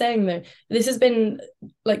 like you're saying though, this has been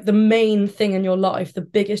like the main thing in your life, the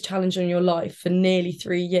biggest challenge in your life for nearly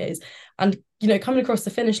 3 years. And coming across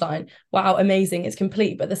the finish line, wow, amazing, it's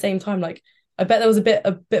complete. But at the same time, like I bet there was a bit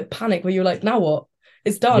of panic where you're like, now what?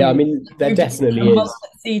 It's Yeah, I done. mean, there We've just spent a definitely month is.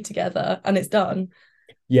 at sea together and it's done.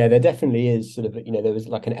 Yeah, there definitely is sort of, there was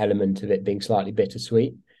like an element of it being slightly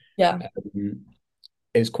bittersweet. Yeah. Um,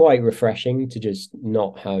 it was quite refreshing to just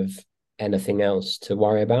not have anything else to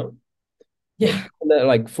worry about. Yeah.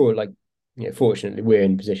 Like fortunately, we're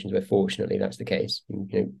in positions where fortunately that's the case.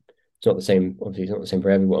 It's not the same. Obviously, it's not the same for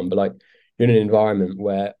everyone, but like you're in an environment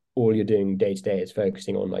where all you're doing day to day is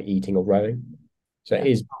focusing on like eating or rowing. So Yeah.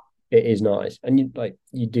 it is nice, and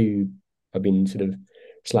you do. I've been sort of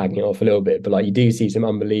slagging it off a little bit, but like you do see some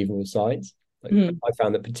unbelievable sights. Like Mhm. I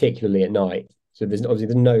found that particularly at night. So there's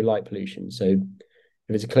no light pollution. So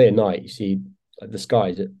if it's a clear night, you see like the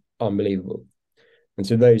skies are unbelievable. And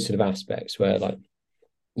so those sort of aspects where like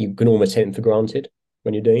you can almost take them for granted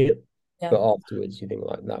when you're doing it, Yeah. but afterwards you think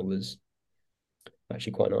like that was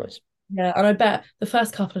actually quite nice. Yeah. And I bet the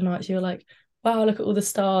first couple of nights you were like, wow, look at all the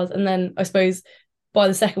stars. And then I suppose by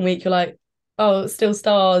the second week you're like, oh, it's still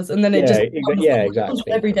stars. And then it just Yeah, becomes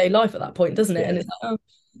exactly. everyday life at that point, doesn't it? Yeah, And it's like, oh.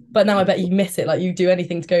 But now I bet you miss it. Like you do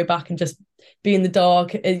anything to go back and just be in the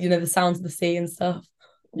dark, the sounds of the sea and stuff.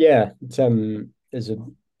 yeah. It's a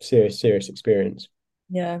serious experience.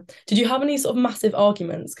 Yeah. Did you have any sort of massive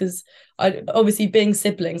arguments? Because I obviously being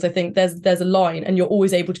siblings, I think there's a line and you're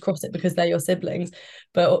always able to cross it because they're your siblings.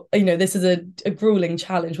 But this is a grueling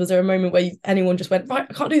challenge. Was there a moment where anyone just went, right,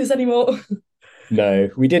 I can't do this anymore? No,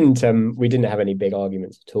 we didn't have any big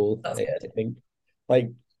arguments at all. That's I good. think, like,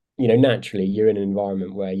 naturally you're in an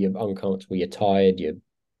environment where you're uncomfortable, you're tired,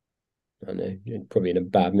 I don't know, you're probably in a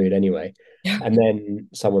bad mood anyway. Yeah. And then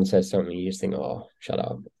someone says something, you just think, oh, shut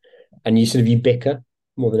up. And you bicker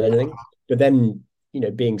more than anything. But then,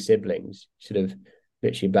 being siblings, sort of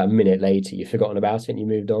literally about a minute later, you've forgotten about it and you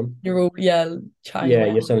moved on. You're all, yeah, chatting Yeah,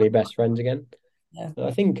 away. you're suddenly best friends again. Yeah.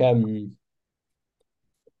 I think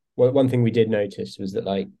one thing we did notice was that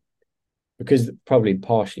like because probably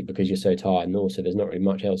partially because you're so tired and also there's not really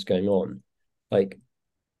much else going on, like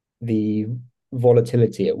the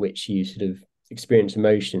volatility at which you sort of experience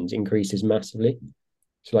emotions increases massively.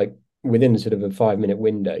 So like within sort of a 5 minute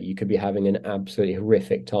window, you could be having an absolutely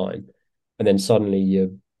horrific time. and then suddenly you're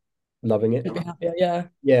loving it. You'd be happier, yeah.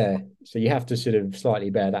 Yeah. So you have to sort of slightly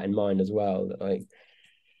bear that in mind as well. That like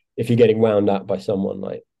if you're getting wound up by someone,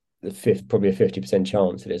 like the fifth, probably a 50%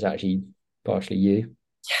 chance that it's actually partially you.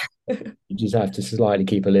 You just have to slightly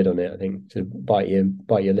keep a lid on it, I think, to bite your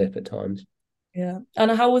lip at times. Yeah. And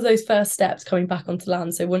how were those first steps coming back onto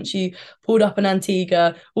land? So once you pulled up in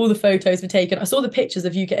Antigua, all the photos were taken. I saw the pictures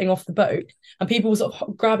of you getting off the boat and people were sort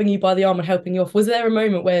of grabbing you by the arm and helping you off. Was there a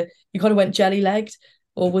moment where you kind of went jelly legged,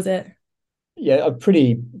 or was it? Yeah, I'm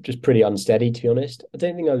pretty unsteady to be honest. I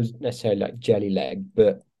don't think I was necessarily like jelly leg,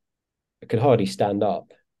 but I could hardly stand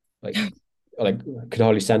up. Like like could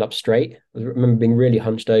hardly stand up straight. I remember being really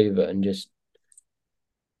hunched over and just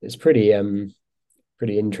it's pretty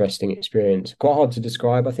interesting experience. Quite hard to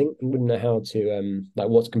describe, I think. I wouldn't know how to like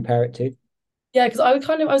what to compare it to. Yeah, because I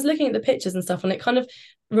was looking at the pictures and stuff, and it kind of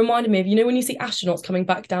reminded me of, when you see astronauts coming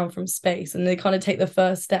back down from space and they kind of take the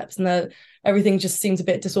first steps and everything just seems a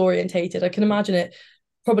bit disorientated. I can imagine it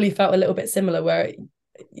probably felt a little bit similar where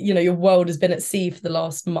your world has been at sea for the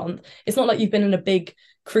last month. It's not like you've been in a big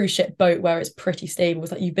cruise ship boat where it's pretty stable.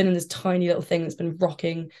 It's like you've been in this tiny little thing that's been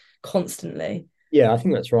rocking constantly. Yeah, I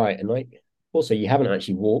think that's right. And like also you haven't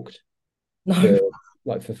actually walked No.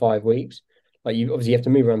 for for 5 weeks. Like you obviously have to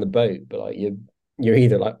move around the boat, but like you're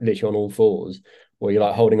either like literally on all fours or you're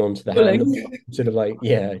like holding on to the handle, Pulling. sort of like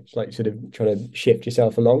yeah, it's like sort of trying to shift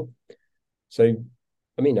yourself along. So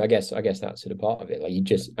I mean, I guess that's sort of part of it. Like you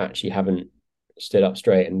just actually haven't stood up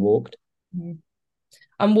straight and walked.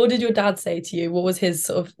 And what did your dad say to you? What was his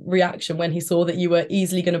sort of reaction when he saw that you were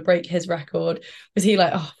easily going to break his record? Was he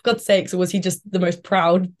like, oh, for God's sakes, or was he just the most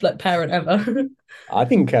proud like parent ever? I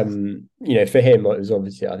think for him it was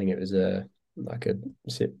obviously I think it was a like a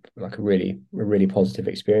like a really positive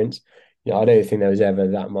experience. I don't think there was ever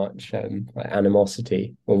that much like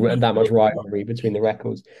animosity or that much rivalry between the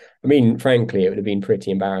records. I mean, frankly, it would have been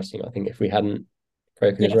pretty embarrassing, I think, if we hadn't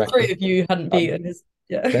broken his Yeah, record. three of you hadn't beaten his.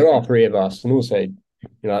 Yeah. There are three of us, and also,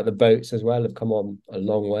 like the boats as well have come on a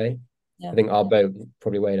long way. Yeah. I think our boat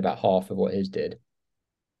probably weighed about half of what his did.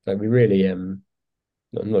 So we really I'm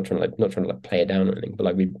not trying to like play it down or anything, but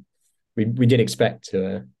like we did expect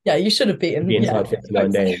to Yeah, you should have be beaten. Yeah. inside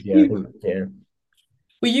 59 days. Yeah, I think yeah.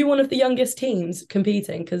 Were you one of the youngest teams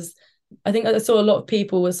competing? Because I think I saw a lot of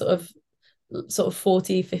people were sort of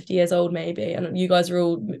 40, 50 years old maybe, and you guys were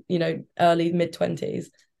all, early mid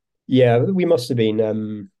 20s. Yeah, we must have been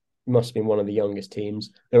one of the youngest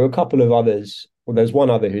teams. There were a couple of others. Well, there's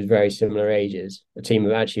one other who's very similar ages. A team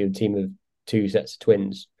of two sets of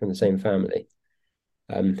twins from the same family,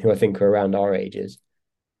 who I think are around our ages.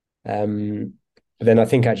 But then I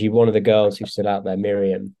think actually one of the girls who's still out there,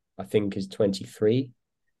 Miriam, I think is 23.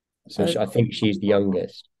 So Oh, I think she's the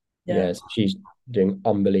youngest. yeah. Yeah, so she's doing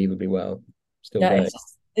unbelievably well. Still Yeah, going.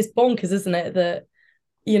 it's bonkers, isn't it? That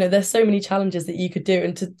there's so many challenges that you could do,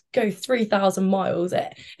 and to go 3,000 miles,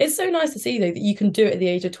 it's so nice to see though that you can do it at the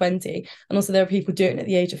age of 20, and also there are people doing it at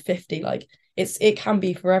the age of 50. Like it can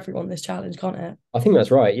be for everyone, this challenge, can't it? I think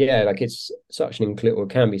that's right. Yeah, like it's such an inclusive, or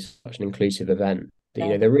can be such an inclusive event that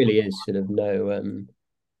Yeah. there really is sort of no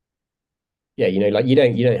yeah, like you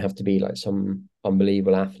don't have to be like some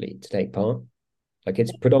unbelievable athlete to take part. Like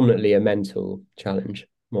it's predominantly a mental challenge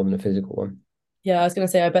more than a physical one. Yeah, I was gonna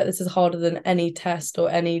say, I bet this is harder than any test or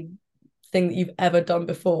any thing that you've ever done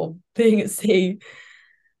before, being at sea.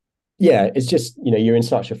 Yeah, it's just, you're in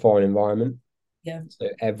such a foreign environment. Yeah. So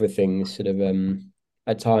everything's sort of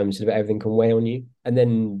at times sort of everything can weigh on you. And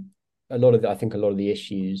then I think a lot of the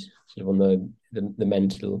issues sort of on the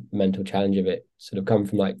mental challenge of it sort of come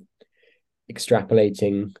from like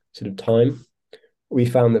extrapolating sort of time. We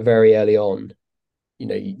found that very early on,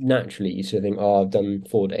 naturally you sort of think, oh, I've done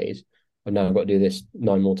 4 days. I've now got to do this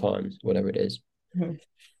 9 more times, whatever it is.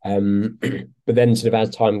 Mhm. But then sort of as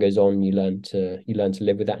time goes on, you learn to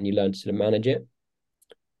live with that and you learn to sort of manage it.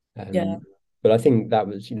 Yeah. But I think that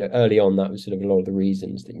was, early on, that was sort of a lot of the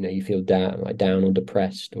reasons that, you feel down or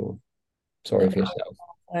depressed or sorry Like for yourself.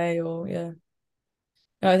 halfway or yeah.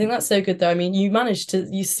 No, I think that's so good though. I mean,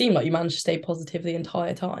 you seem like you managed to stay positive the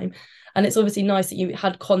entire time. And it's obviously nice that you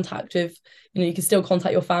had contact with, you can still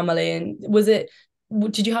contact your family. And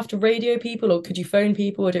did you have to radio people or could you phone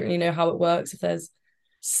people? I don't really know how it works. If there's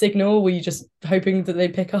signal, were you just hoping that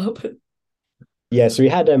they'd pick up? Yeah, so we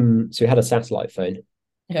had a satellite phone.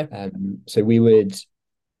 Yeah. So we would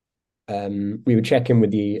check in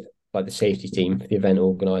with the safety team, the event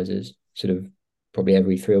organizers, sort of probably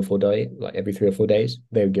every 3 or 4 days,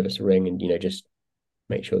 they would give us a ring and just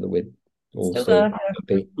make sure that we're all Still still there.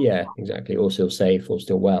 happy. Yeah, exactly, all still safe, all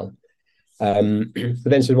still well. But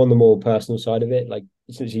then sort of on the more personal side of it, like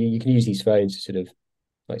essentially you can use these phones to sort of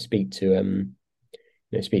like speak to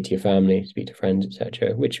speak to your family, speak to friends,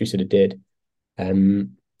 etc., which we sort of did.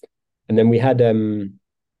 Um, and then we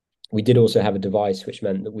did also have a device which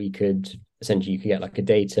meant that we could essentially you could get like a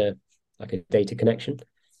data connection.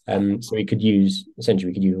 So we could use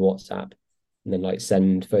WhatsApp and then like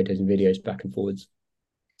send photos and videos back and forwards.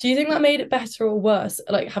 Do you think that made it better or worse,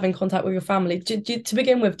 like having contact with your family? To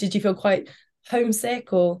begin with, did you feel quite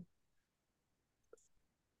homesick or?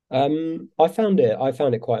 I found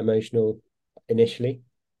it quite emotional initially.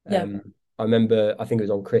 Yeah, I remember I think it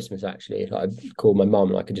was on Christmas actually. Like, I called my mum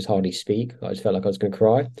and I could just hardly speak. I just felt like I was going to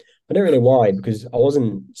cry. I don't really know why because I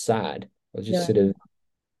wasn't sad. I was just yeah. sort of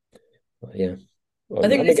yeah. I Well,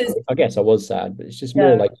 think this is I guess I was sad, but it's just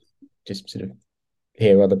more yeah. like just sort of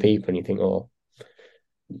hear other people and you think, oh,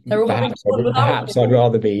 They're all having fun without perhaps you. I'd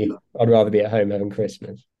rather be at home having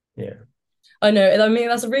Christmas. Yeah. I know. I mean,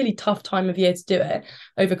 that's a really tough time of year to do it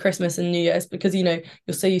over Christmas and New Year's because you're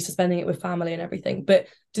so used to spending it with family and everything. But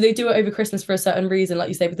do they do it over Christmas for a certain reason, like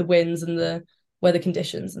you say, with the winds and the weather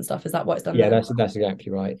conditions and stuff? Is that why it's done Yeah, then? that's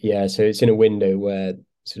exactly right. Yeah, so it's in a window where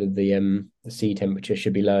sort of the sea temperature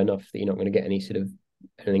should be low enough that you're not going to get any sort of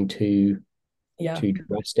anything Yeah, too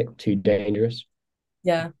drastic, too dangerous.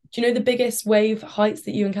 yeah. Do you know the biggest wave heights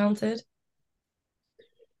that you encountered?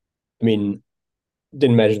 I mean,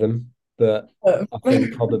 didn't measure them, but Oh. I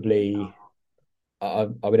think probably I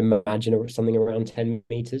would imagine something around 10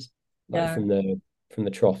 meters, like Yeah, from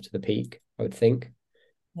the trough to the peak, I would think.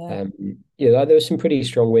 yeah. Yeah, like, there were some pretty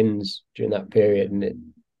strong winds during that period,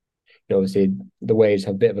 and obviously the waves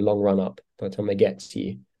have a bit of a long run up by the time they get to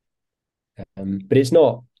you. But it's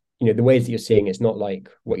not, the waves that you're seeing, it's not like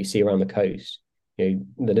what you see around the coast. They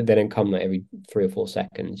don't come like every 3 or 4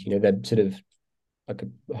 seconds. They're sort of like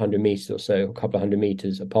 100 meters or so, a couple of 100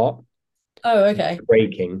 meters apart. Oh, So okay. they're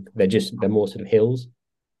breaking. They're more sort of hills.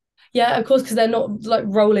 Yeah, of course, because they're not like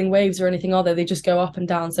rolling waves or anything, are they? They just go up and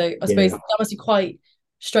down. So I suppose Yeah. that must be quite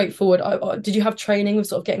straightforward. Did you have training with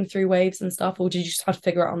sort of getting through waves and stuff, or did you just have to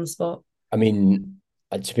figure it out on the spot? I mean,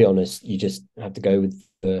 to be honest, you just have to go with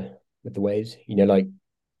the waves. Like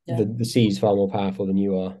Yeah, the sea is far more powerful than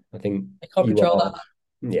you are. I think I can't you control are.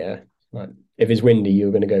 that. Yeah. Like if it's windy,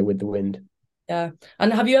 you're going to go with the wind. Yeah.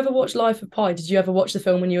 And have you ever watched Life of Pi? Did you ever watch the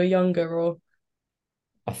film when you were younger, or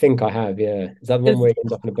I think I have. Yeah. Is that the one did where he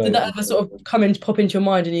ends up in a boat? that ever sort of come in, pop into your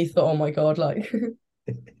mind, and you thought, "Oh my God," like,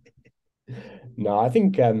 No, I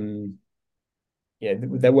think yeah,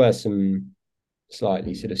 there were some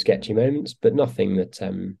slightly sort of sketchy moments, but nothing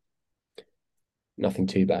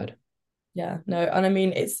too bad. yeah, no. And I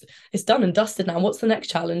mean, it's done and dusted now. What's the next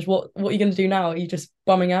challenge? What are you going to do now? Are you just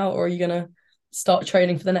bumming out, or are you going to start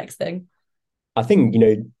training for the next thing? I think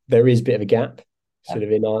there is a bit of a gap, Yeah. sort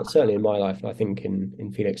of certainly in my life, and I think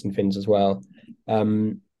in Felix and Finn's as well.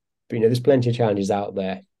 But there's plenty of challenges out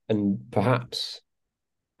there, and perhaps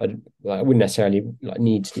I wouldn't necessarily like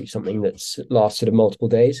need to do something that's lasts sort of multiple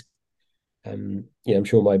days. I'm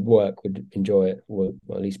sure my work would enjoy it, or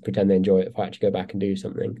at least pretend they enjoy it if I actually go back and do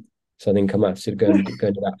something. So I think I might have to sort of go and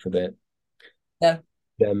do that for a bit. Yeah.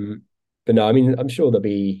 Um, but no, I mean, I'm sure there'll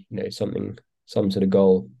be some sort of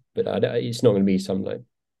goal, but it's not going to be some like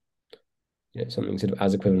something sort of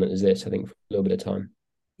as equivalent as this. I think for a little bit of time.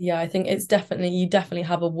 Yeah, I think you definitely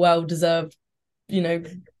have a well-deserved, you know,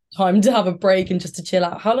 time to have a break and just to chill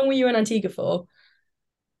out. How long were you in Antigua for?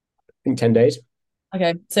 I think 10 days,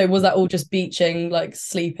 Okay, so was that all just beaching, like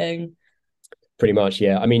sleeping? pretty much.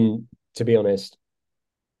 Yeah, I mean, to be honest,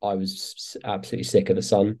 I was absolutely sick of the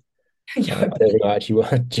sun. Yeah, I I bet don't think I actually,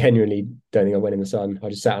 I genuinely don't think I went in the sun. I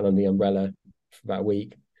just sat under the umbrella for about a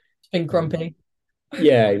week. it's been Um, grumpy.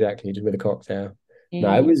 yeah, exactly, just with a cocktail. No,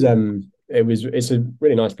 Mm. it's a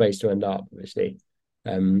really nice place to end up, obviously.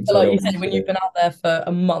 But So I like don't you want said, when you've to. been out there for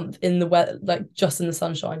a month in the weather, like just in the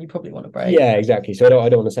sunshine, you probably want a break. Yeah, exactly. So I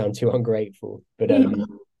don't want to sound too ungrateful, but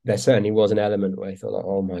there certainly was an element where I thought like,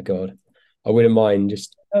 oh my God, I wouldn't mind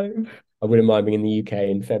just No. I wouldn't mind being in the UK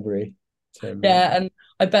in February. Yeah, and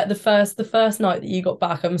I bet the first night that you got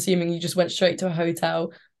back, I'm assuming you just went straight to a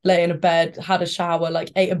hotel, lay in a bed, had a shower,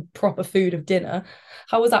 like ate a proper food of dinner.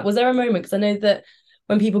 How was that? Was there a moment? Because I know that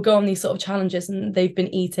when people go on these sort of challenges and they've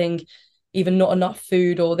been eating even not enough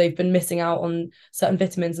food or they've been missing out on certain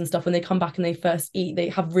vitamins and stuff, when they come back and they first eat, they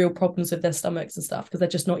have real problems with their stomachs and stuff because they're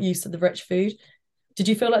just not used to the rich food. Did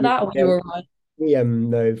you feel like that, or were you Yeah, all right? we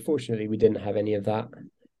no, fortunately we didn't have any of that.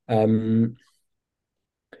 Um,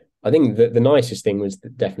 I think the nicest thing was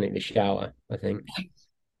definitely the shower. I think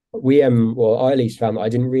well, I at least found that I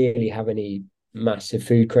didn't really have any massive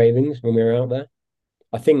food cravings when we were out there.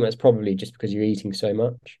 I think that's probably just because you're eating so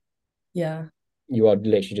much. Yeah. You are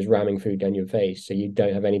literally just ramming food down your face, so you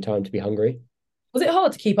don't have any time to be hungry. Was it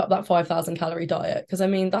hard to keep up that 5,000 calorie diet? Because I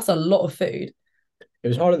mean, that's a lot of food. It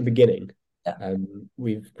was hard at the beginning. Yeah.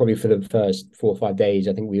 We've probably for the first 4 or 5 days,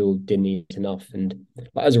 I think we all didn't eat enough, and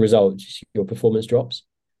as a result, just your performance drops.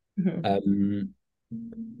 Mhm. Um,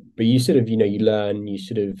 but you sort of, you learn, you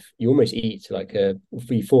almost eat like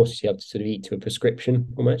you force yourself to sort of eat to a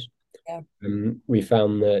prescription almost. Yeah. We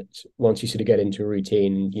found that once you sort of get into a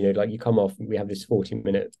routine, like you come off, we have this 40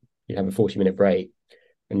 minute, you have a 40-minute break,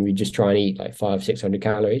 and we just try and eat like 500-600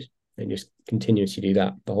 calories and just continuously do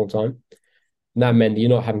that the whole time. And that meant that you're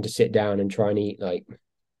not having to sit down and trying to eat like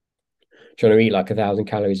 1,000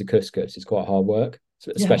 calories of couscous. It's quite hard work,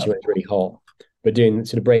 Yeah. especially when it's really hot. But doing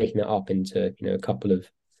sort of breaking it up into a couple of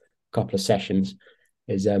sessions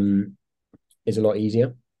is a lot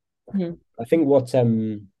easier. Mhm. I think what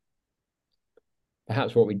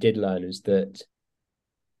perhaps what we did learn is that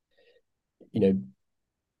you know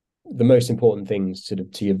the most important things sort of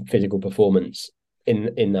to your physical performance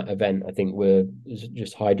in that event, I think, were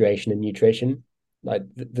just hydration and nutrition. Like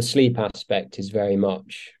the sleep aspect is very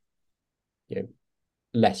much you know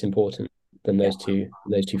less important than Yeah.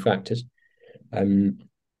 those two factors. Um,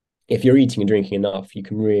 if you're eating and drinking enough, you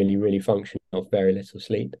can really, really function off very little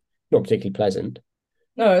sleep. Not particularly pleasant,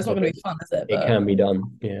 No, it's not but going to be fun, is it? it But can be done.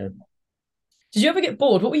 Yeah. did you ever get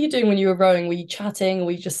bored? What were you doing when you were rowing? Were you chatting or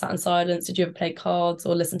were you just sat in silence? Did you ever play cards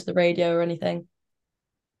or listen to the radio or anything?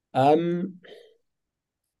 Um,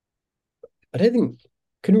 I don't think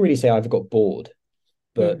couldn't really say I've got bored,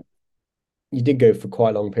 Hmm. but you did go for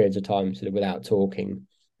quite long periods of time sort of without talking,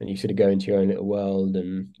 and you sort of go into your own little world,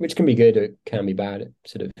 and which can be good or it can be bad. It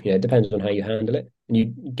sort of it depends on how you handle it, and you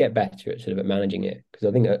get better at sort of at managing it. Because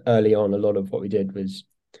I think early on, a lot of what we did was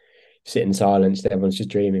sit in silence. Everyone's just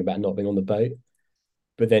dreaming about not being on the boat,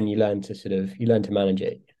 but then you learn to manage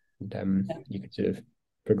it, and you can sort of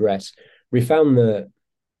progress. We found that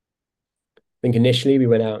I think initially we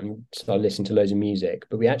went out and started listening to loads of music,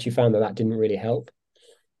 but we actually found that that didn't really help.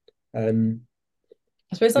 Um,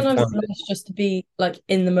 I suppose we sometimes it's found nice just to be like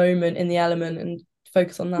in the moment, in the element, and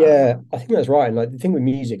focus on that. Yeah, I think that's right. And like the thing with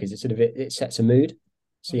music is it sets a mood.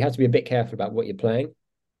 So you have to be a bit careful about what you're playing. You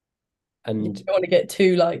And don't want to get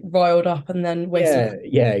too like riled up and then waste your.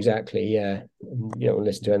 yeah, exactly. Yeah. And you don't want to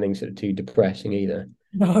listen to anything sort of too depressing either.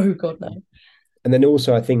 No, God, no. And then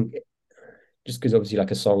also I think just because obviously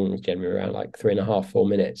like a song is generally around like 3.5, 4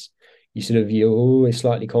 minutes, you're always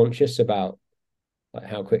slightly conscious about like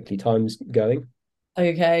how quickly time's going.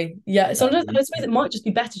 Okay. Yeah. Sometimes I suppose it Um, might just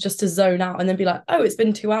be better just to zone out and then be like, oh, it's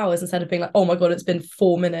been 2 hours instead of being like, oh my God, it's been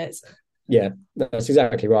 4 minutes. yeah, that's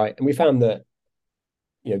exactly right. And we found that,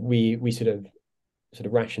 we sort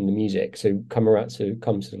of ration the music. So come sort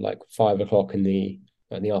of like 5 o'clock in the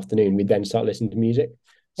afternoon, we'd then start listening to music.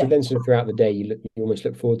 So Yeah. then sort of throughout the day, you almost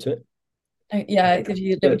look forward to it. Yeah, it gives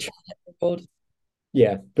you a little But chat board.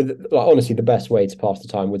 yeah, but like honestly, the best way to pass the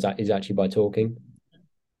time is actually by talking,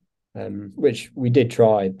 which we did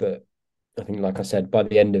try, but I think, like I said, by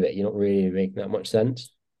the end of it, you're not really making that much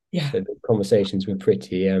sense. Yeah. So the conversations were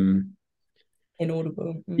pretty,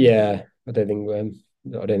 Inaudible. Mm. yeah, I don't think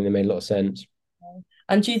they made a lot of sense.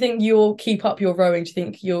 And do you think you'll keep up your rowing? Do you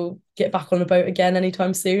think you'll get back on the boat again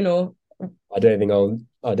anytime soon or I don't think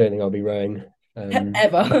I'll be rowing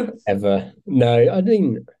ever? ever. No,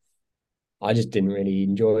 I just didn't really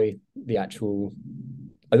enjoy the actual.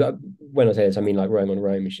 When I say this, I mean like rowing on a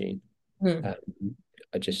rowing machine. Hmm. Um,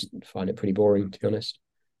 I just find it pretty boring, to be honest.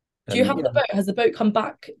 Do you have Yeah, the boat? Has the boat come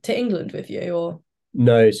back to England with you or?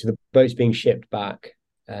 no, so the boat's being shipped back.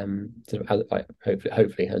 Sort of like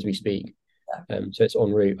hopefully as we speak. So it's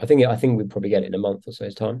en route. I think we'll probably get it in a month or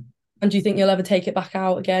so's time. And do you think you'll ever take it back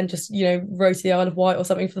out again? Just, row to the Isle of Wight or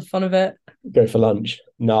something for the fun of it? Go for lunch.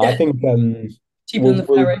 No, I Yeah. think Cheaper than the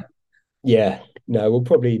we'll ferry. yeah, no, we'll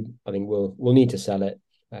probably I think we'll need to sell it.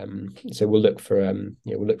 So we'll look for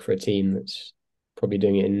a team that's probably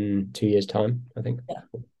doing it in 2 years' time, I think. Yeah.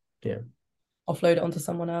 Yeah. Offload it onto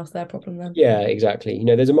someone else, their problem then. Yeah, exactly.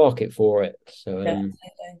 There's a market for it. So Yeah,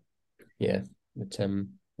 absolutely. yeah, but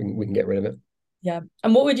we can get rid of it. Yeah.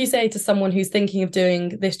 And what would you say to someone who's thinking of doing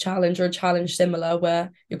this challenge or a challenge similar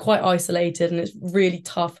where you're quite isolated and it's really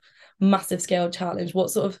tough, massive scale challenge?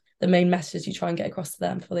 What sort of the main message you try and get across to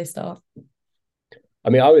them before they start? I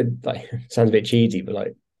mean, I would like sounds a bit cheesy, but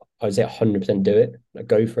like I would say 100% do it. Like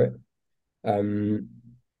go for it. Um,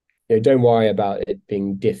 don't worry about it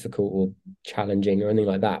being difficult or challenging or anything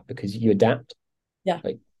like that because you adapt. Yeah.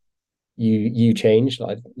 Like you change.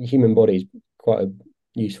 Like the human body is quite a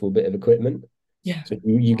useful bit of equipment. Yeah. So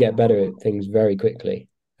you get better at things very quickly.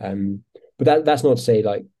 But that's not to say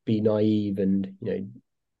like be naive and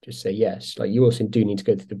just say yes. Like you also do need to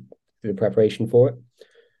go through the preparation for it.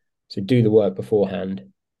 So do the work beforehand,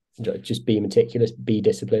 just be meticulous, be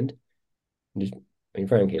disciplined, and just, I mean,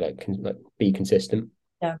 frankly, like be consistent.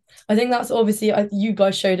 Yeah, I think that's obviously you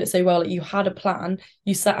guys showed it so well. Like you had a plan,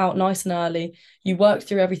 you set out nice and early, you worked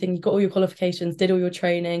through everything, you got all your qualifications, did all your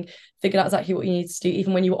training, figured out exactly what you needed to do.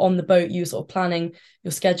 Even when you were on the boat, you were sort of planning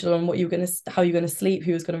your schedule on what you were gonna, how you're gonna sleep,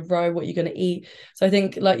 who was gonna row, what you're gonna eat. So I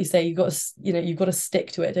think, like you say, you got to, you've got to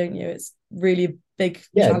stick to it, don't you? It's really a big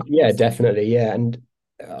Yeah, challenge. yeah, definitely, yeah, and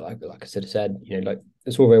like I sort of said, like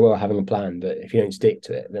it's all very well having a plan, but if you don't stick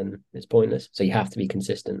to it, then it's pointless. So you have to be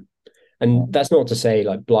consistent, and that's not to say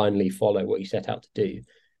like blindly follow what you set out to do,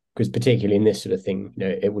 because particularly in this sort of thing,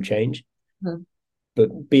 it will change. Mhm.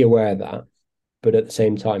 But be aware of that. But at the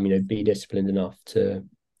same time, be disciplined enough to,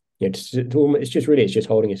 it's just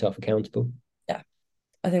holding yourself accountable. Yeah,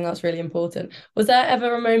 I think that's really important. Was there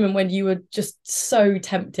ever a moment when you were just so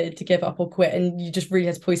tempted to give up or quit and you just really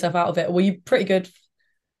had to pull yourself out of it? Or were you pretty good?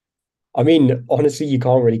 I mean, honestly, you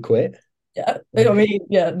can't really quit. Yeah, I mean,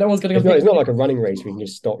 yeah, no one's gonna It's come not. pick It's not you. like a running race where you can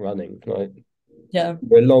just stop running. Like Yeah,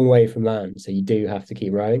 we're a long way from land, so you do have to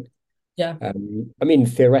keep rowing. yeah. I mean,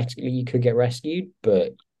 theoretically, you could get rescued,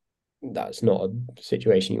 but that's not a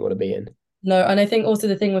situation you want to be in. No, and I think also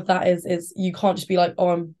the thing with that is you can't just be like,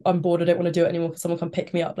 oh, I'm bored, I don't want to do it anymore because someone can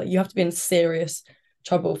pick me up. Like you have to be in serious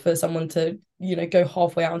trouble for someone to, go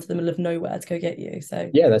halfway out into the middle of nowhere to go get you. So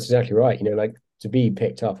Yeah, that's exactly right. Like to be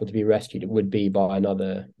picked up or to be rescued, it would be by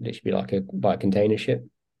another, literally like by a container ship.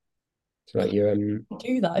 So like you're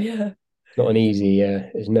do that, yeah. not an easy,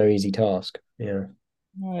 it's no easy task. Yeah.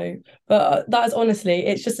 No, but that is honestly,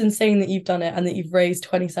 it's just insane that you've done it and that you've raised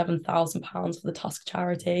 £27,000 for the Tusk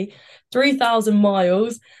charity, 3,000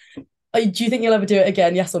 miles. Do you think you'll ever do it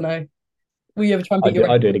again? Yes or no? Will you ever try and beat your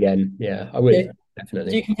I'd do it record? again. Yeah, I Yeah. would Do you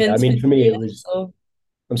definitely. Yeah, I convince mean, Finn for and me, it Felix, was. or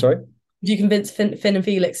I'm sorry. do you convince Finn and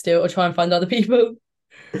Felix to, or try and find other people?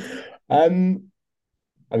 Um,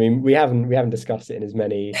 I mean, we haven't discussed it in as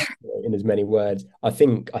many words. I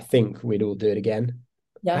think we'd all do it again.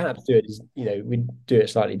 Yeah, Perhaps do it as we'd do it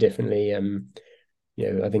slightly differently.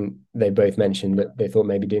 I think they both mentioned that they thought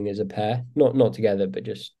maybe doing it as a pair, not together, but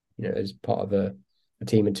just as part of a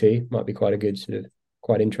team of two might be quite a good sort of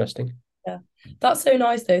quite interesting. yeah. That's so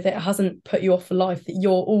nice though that it hasn't put you off for life. That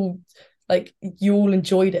you're all like you all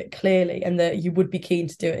enjoyed it clearly, and that you would be keen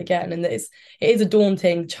to do it again. And that it is a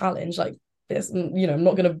daunting challenge. Like it's I'm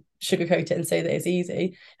not going to sugarcoat it and say that it's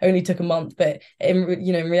easy. It only took a month, but in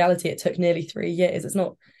reality, it took nearly 3 years. It's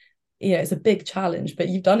not it's a big challenge, but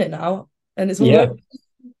you've done it now, and it's all Yeah,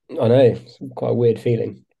 over. I know. It's quite a weird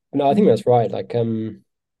feeling. No, I think that's right. Like,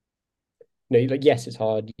 like yes, it's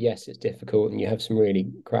hard. Yes, it's difficult, and you have some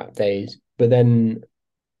really crap days. But then,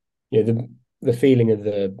 the feeling of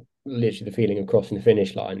literally the feeling of crossing the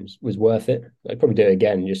finish line was worth it. I'd probably do it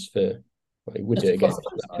again just for. Well, you would do Just it to again cross the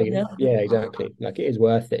just for finish that line, yeah. feeling. Yeah, exactly. Like it is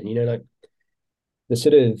worth it, and like the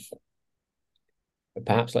sort of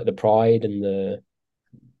perhaps like the pride and the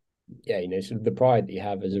sort of the pride that you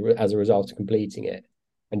have as a result of completing it,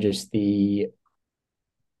 and just the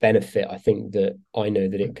benefit I think that I know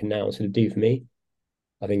that it can now sort of do for me.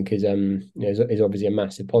 I think is obviously a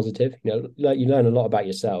massive positive. Like you learn a lot about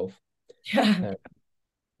yourself, Yeah. uh,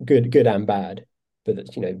 good and bad. But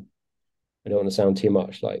that's I don't want to sound too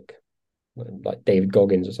much like David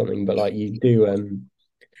Goggins or something, but like you do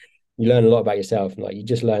you learn a lot about yourself, and like you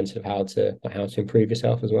just learn sort of how to improve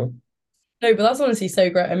yourself as well. No, but that's honestly so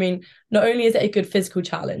great. I mean, not only is it a good physical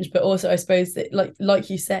challenge, but also I suppose that like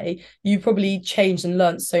you say, you probably changed and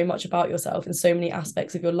learned so much about yourself in so many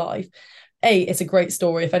aspects of your life. It's a great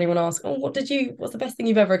story. If anyone asks, oh, what's the best thing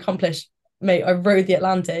you've ever accomplished? Mate, I rode the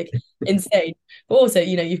Atlantic. Insane. But also,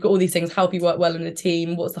 you've got all these things, help you work well in a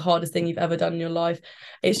team. What's the hardest thing you've ever done in your life?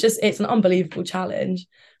 It's an unbelievable challenge.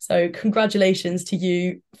 So congratulations to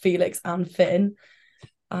you, Felix and Finn.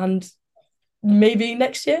 And maybe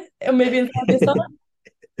next year, or maybe in 5 years' time.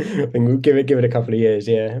 I think we'll give it a couple of years.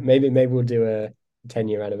 Yeah, maybe we'll do a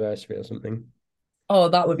 10-year anniversary or something. Oh,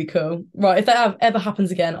 that would be cool. Right, if that ever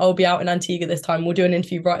happens again, I'll be out in Antigua this time. We'll do an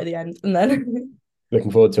interview right at the end, and then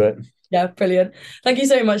Looking forward to it. yeah, brilliant. Thank you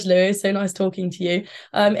so much, Lewis. So nice talking to you.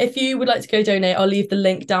 If you would like to go donate, I'll leave the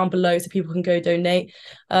link down below so people can go donate.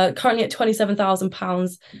 Currently at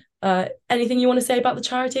 £27,000. Anything you want to say about the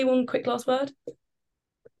charity? One quick last word.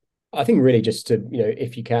 I think really just to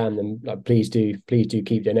if you can, then like please do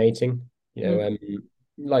keep donating. Mm,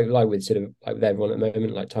 Like with sort of like with everyone at the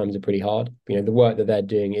moment, like times are pretty hard. The work that they're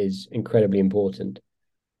doing is incredibly important,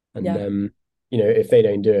 and yeah, if they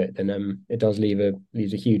don't do it, then it does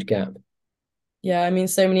leaves a huge gap. yeah. I mean,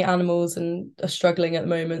 so many animals and are struggling at the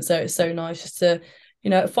moment, so it's so nice just to You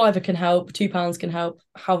know, a fiver can help, £2 can help,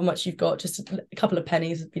 however much you've got, just a couple of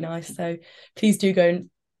pennies would be nice. So please do go and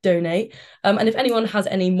donate. And if anyone has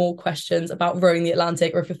any more questions about rowing the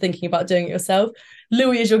Atlantic, or if you're thinking about doing it yourself,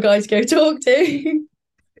 Louis is your guy to go talk to.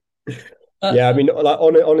 Yeah, I mean, like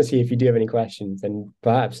honestly, if you do have any questions, then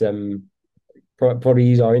perhaps probably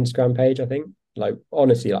use our Instagram page. I think, like,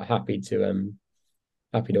 honestly, like happy to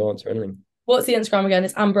answer anything. What's the Instagram again?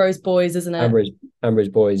 It's Ambrose Buoys, isn't it? Ambrose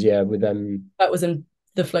Buoys, yeah, with That was in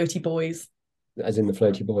the floaty boys. as in the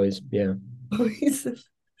floaty boys, yeah. Boys.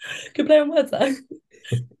 Good play on words there.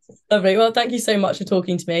 Lovely. Well, thank you so much for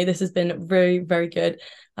talking to me. This has been very, very good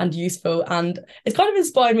and useful. And it's kind of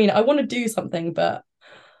inspired me. I want to do something, but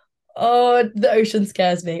the ocean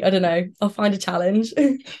scares me. I don't know. I'll find a challenge.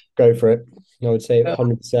 Go for it. I would say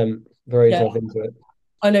 100%. Throw yourself into it.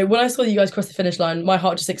 I know when I saw you guys cross the finish line, my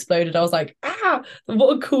heart just exploded. I was like,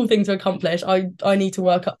 what a cool thing to accomplish. I need to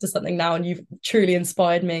work up to something now, and you've truly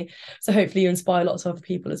inspired me. So hopefully you inspire lots of other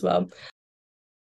people as well.